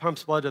the heart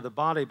pumps blood to the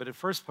body, but it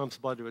first pumps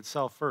blood to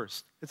itself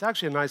first. It's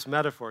actually a nice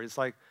metaphor. It's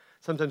like,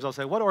 sometimes I'll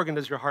say, what organ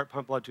does your heart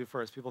pump blood to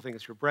first? People think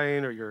it's your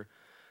brain or your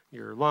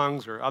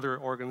lungs or other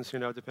organs,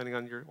 depending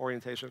on your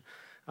orientation.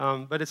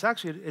 But it's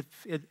actually,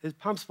 it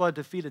pumps blood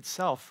to feed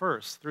itself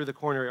first through the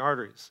coronary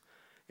arteries.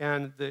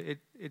 And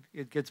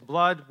it gets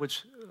blood,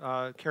 which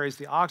carries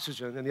the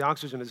oxygen, and the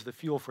oxygen is the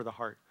fuel for the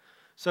heart.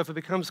 So if it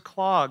becomes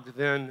clogged,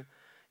 then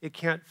it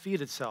can't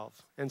feed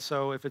itself. And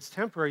so if it's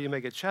temporary, you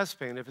may get chest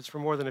pain. If it's for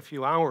more than a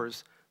few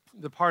hours,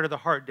 the part of the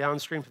heart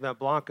downstream from that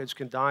blockage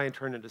can die and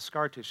turn into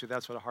scar tissue.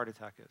 That's what a heart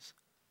attack is.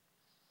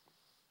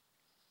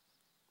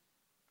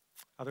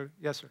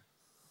 Yes, sir.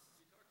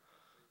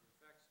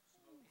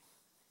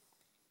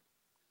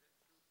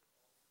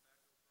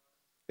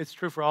 It's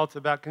true for all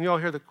tobacco. Can you all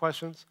hear the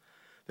questions?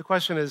 The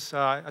question is,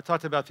 I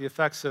talked about the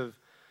effects of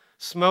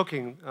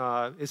smoking.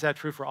 Is that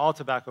true for all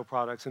tobacco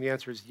products? And the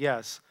answer is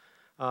yes.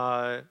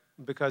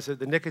 Because of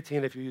the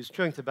nicotine, if you use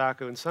chewing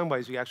tobacco, in some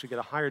ways you actually get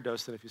a higher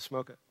dose than if you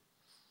smoke it.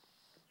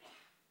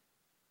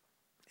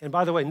 And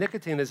by the way,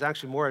 nicotine is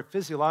actually more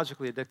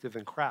physiologically addictive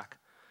than crack.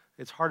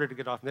 It's harder to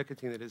get off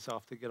nicotine than it is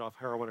to get off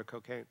heroin or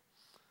cocaine.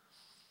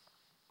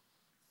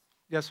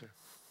 Yes, sir.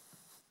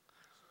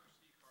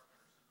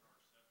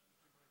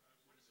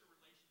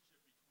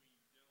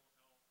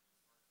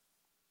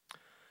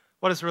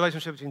 What is the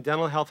relationship between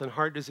dental health and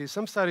heart disease?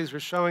 Some studies are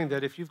showing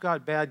that if you've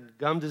got bad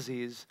gum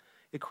disease,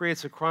 it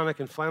creates a chronic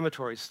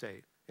inflammatory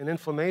state. And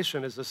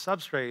inflammation is the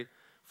substrate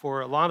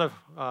for a lot of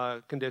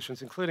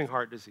conditions, including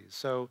heart disease.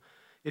 So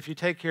if you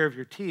take care of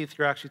your teeth,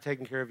 you're actually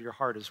taking care of your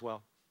heart as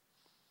well.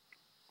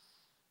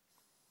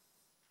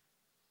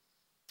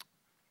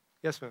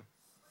 Yes, ma'am.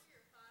 What are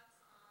your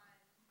thoughts on high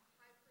fructose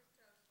corn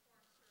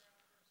syrup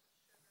versus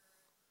sugar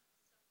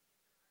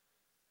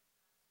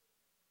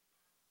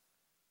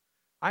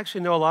and I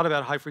actually know a lot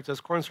about high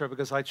fructose corn syrup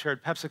because I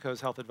chaired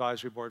PepsiCo's health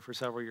advisory board for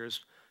several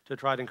years to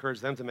try to encourage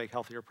them to make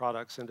healthier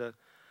products and to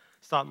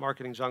stop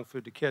marketing junk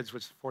food to kids,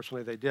 which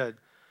fortunately they did.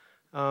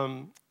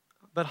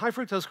 But high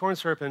fructose corn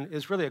syrup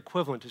is really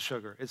equivalent to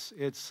sugar.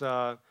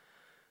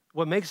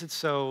 What makes it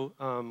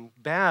so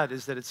bad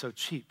is that it's so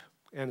cheap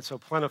and it's so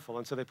plentiful,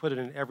 and so they put it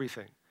in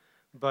everything.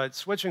 But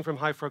switching from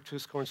high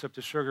fructose corn syrup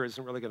to sugar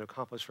isn't really going to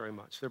accomplish very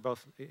much. They're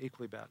both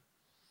equally bad.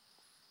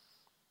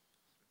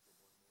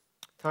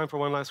 Time for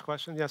one last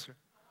question? Yes, sir.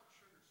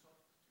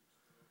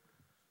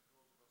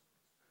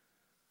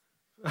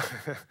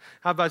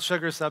 How about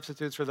sugar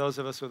substitutes for those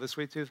of us with a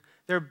sweet tooth?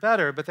 They're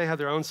better, but they have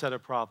their own set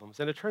of problems.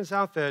 And it turns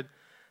out that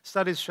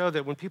studies show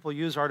that when people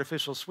use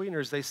artificial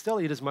sweeteners, they still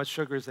eat as much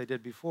sugar as they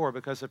did before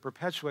because it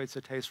perpetuates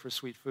a taste for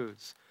sweet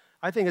foods.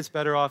 I think it's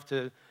better off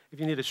to, if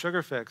you need a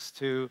sugar fix,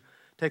 to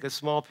take a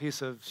small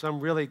piece of some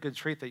really good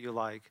treat that you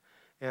like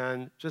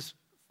and just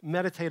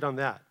meditate on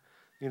that.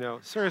 You know,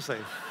 seriously.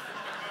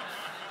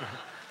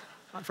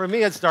 For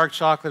me, it's dark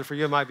chocolate. For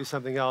you, it might be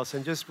something else.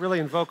 And just really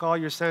invoke all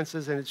your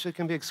senses, and it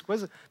can be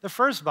exquisite. The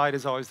first bite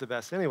is always the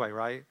best anyway,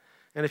 right?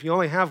 And if you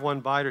only have one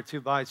bite or two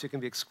bites, it can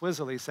be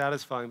exquisitely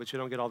satisfying, but you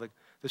don't get all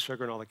the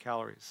sugar and all the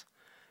calories.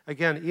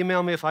 Again,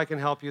 email me if I can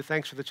help you.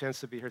 Thanks for the chance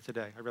to be here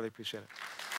today. I really appreciate it.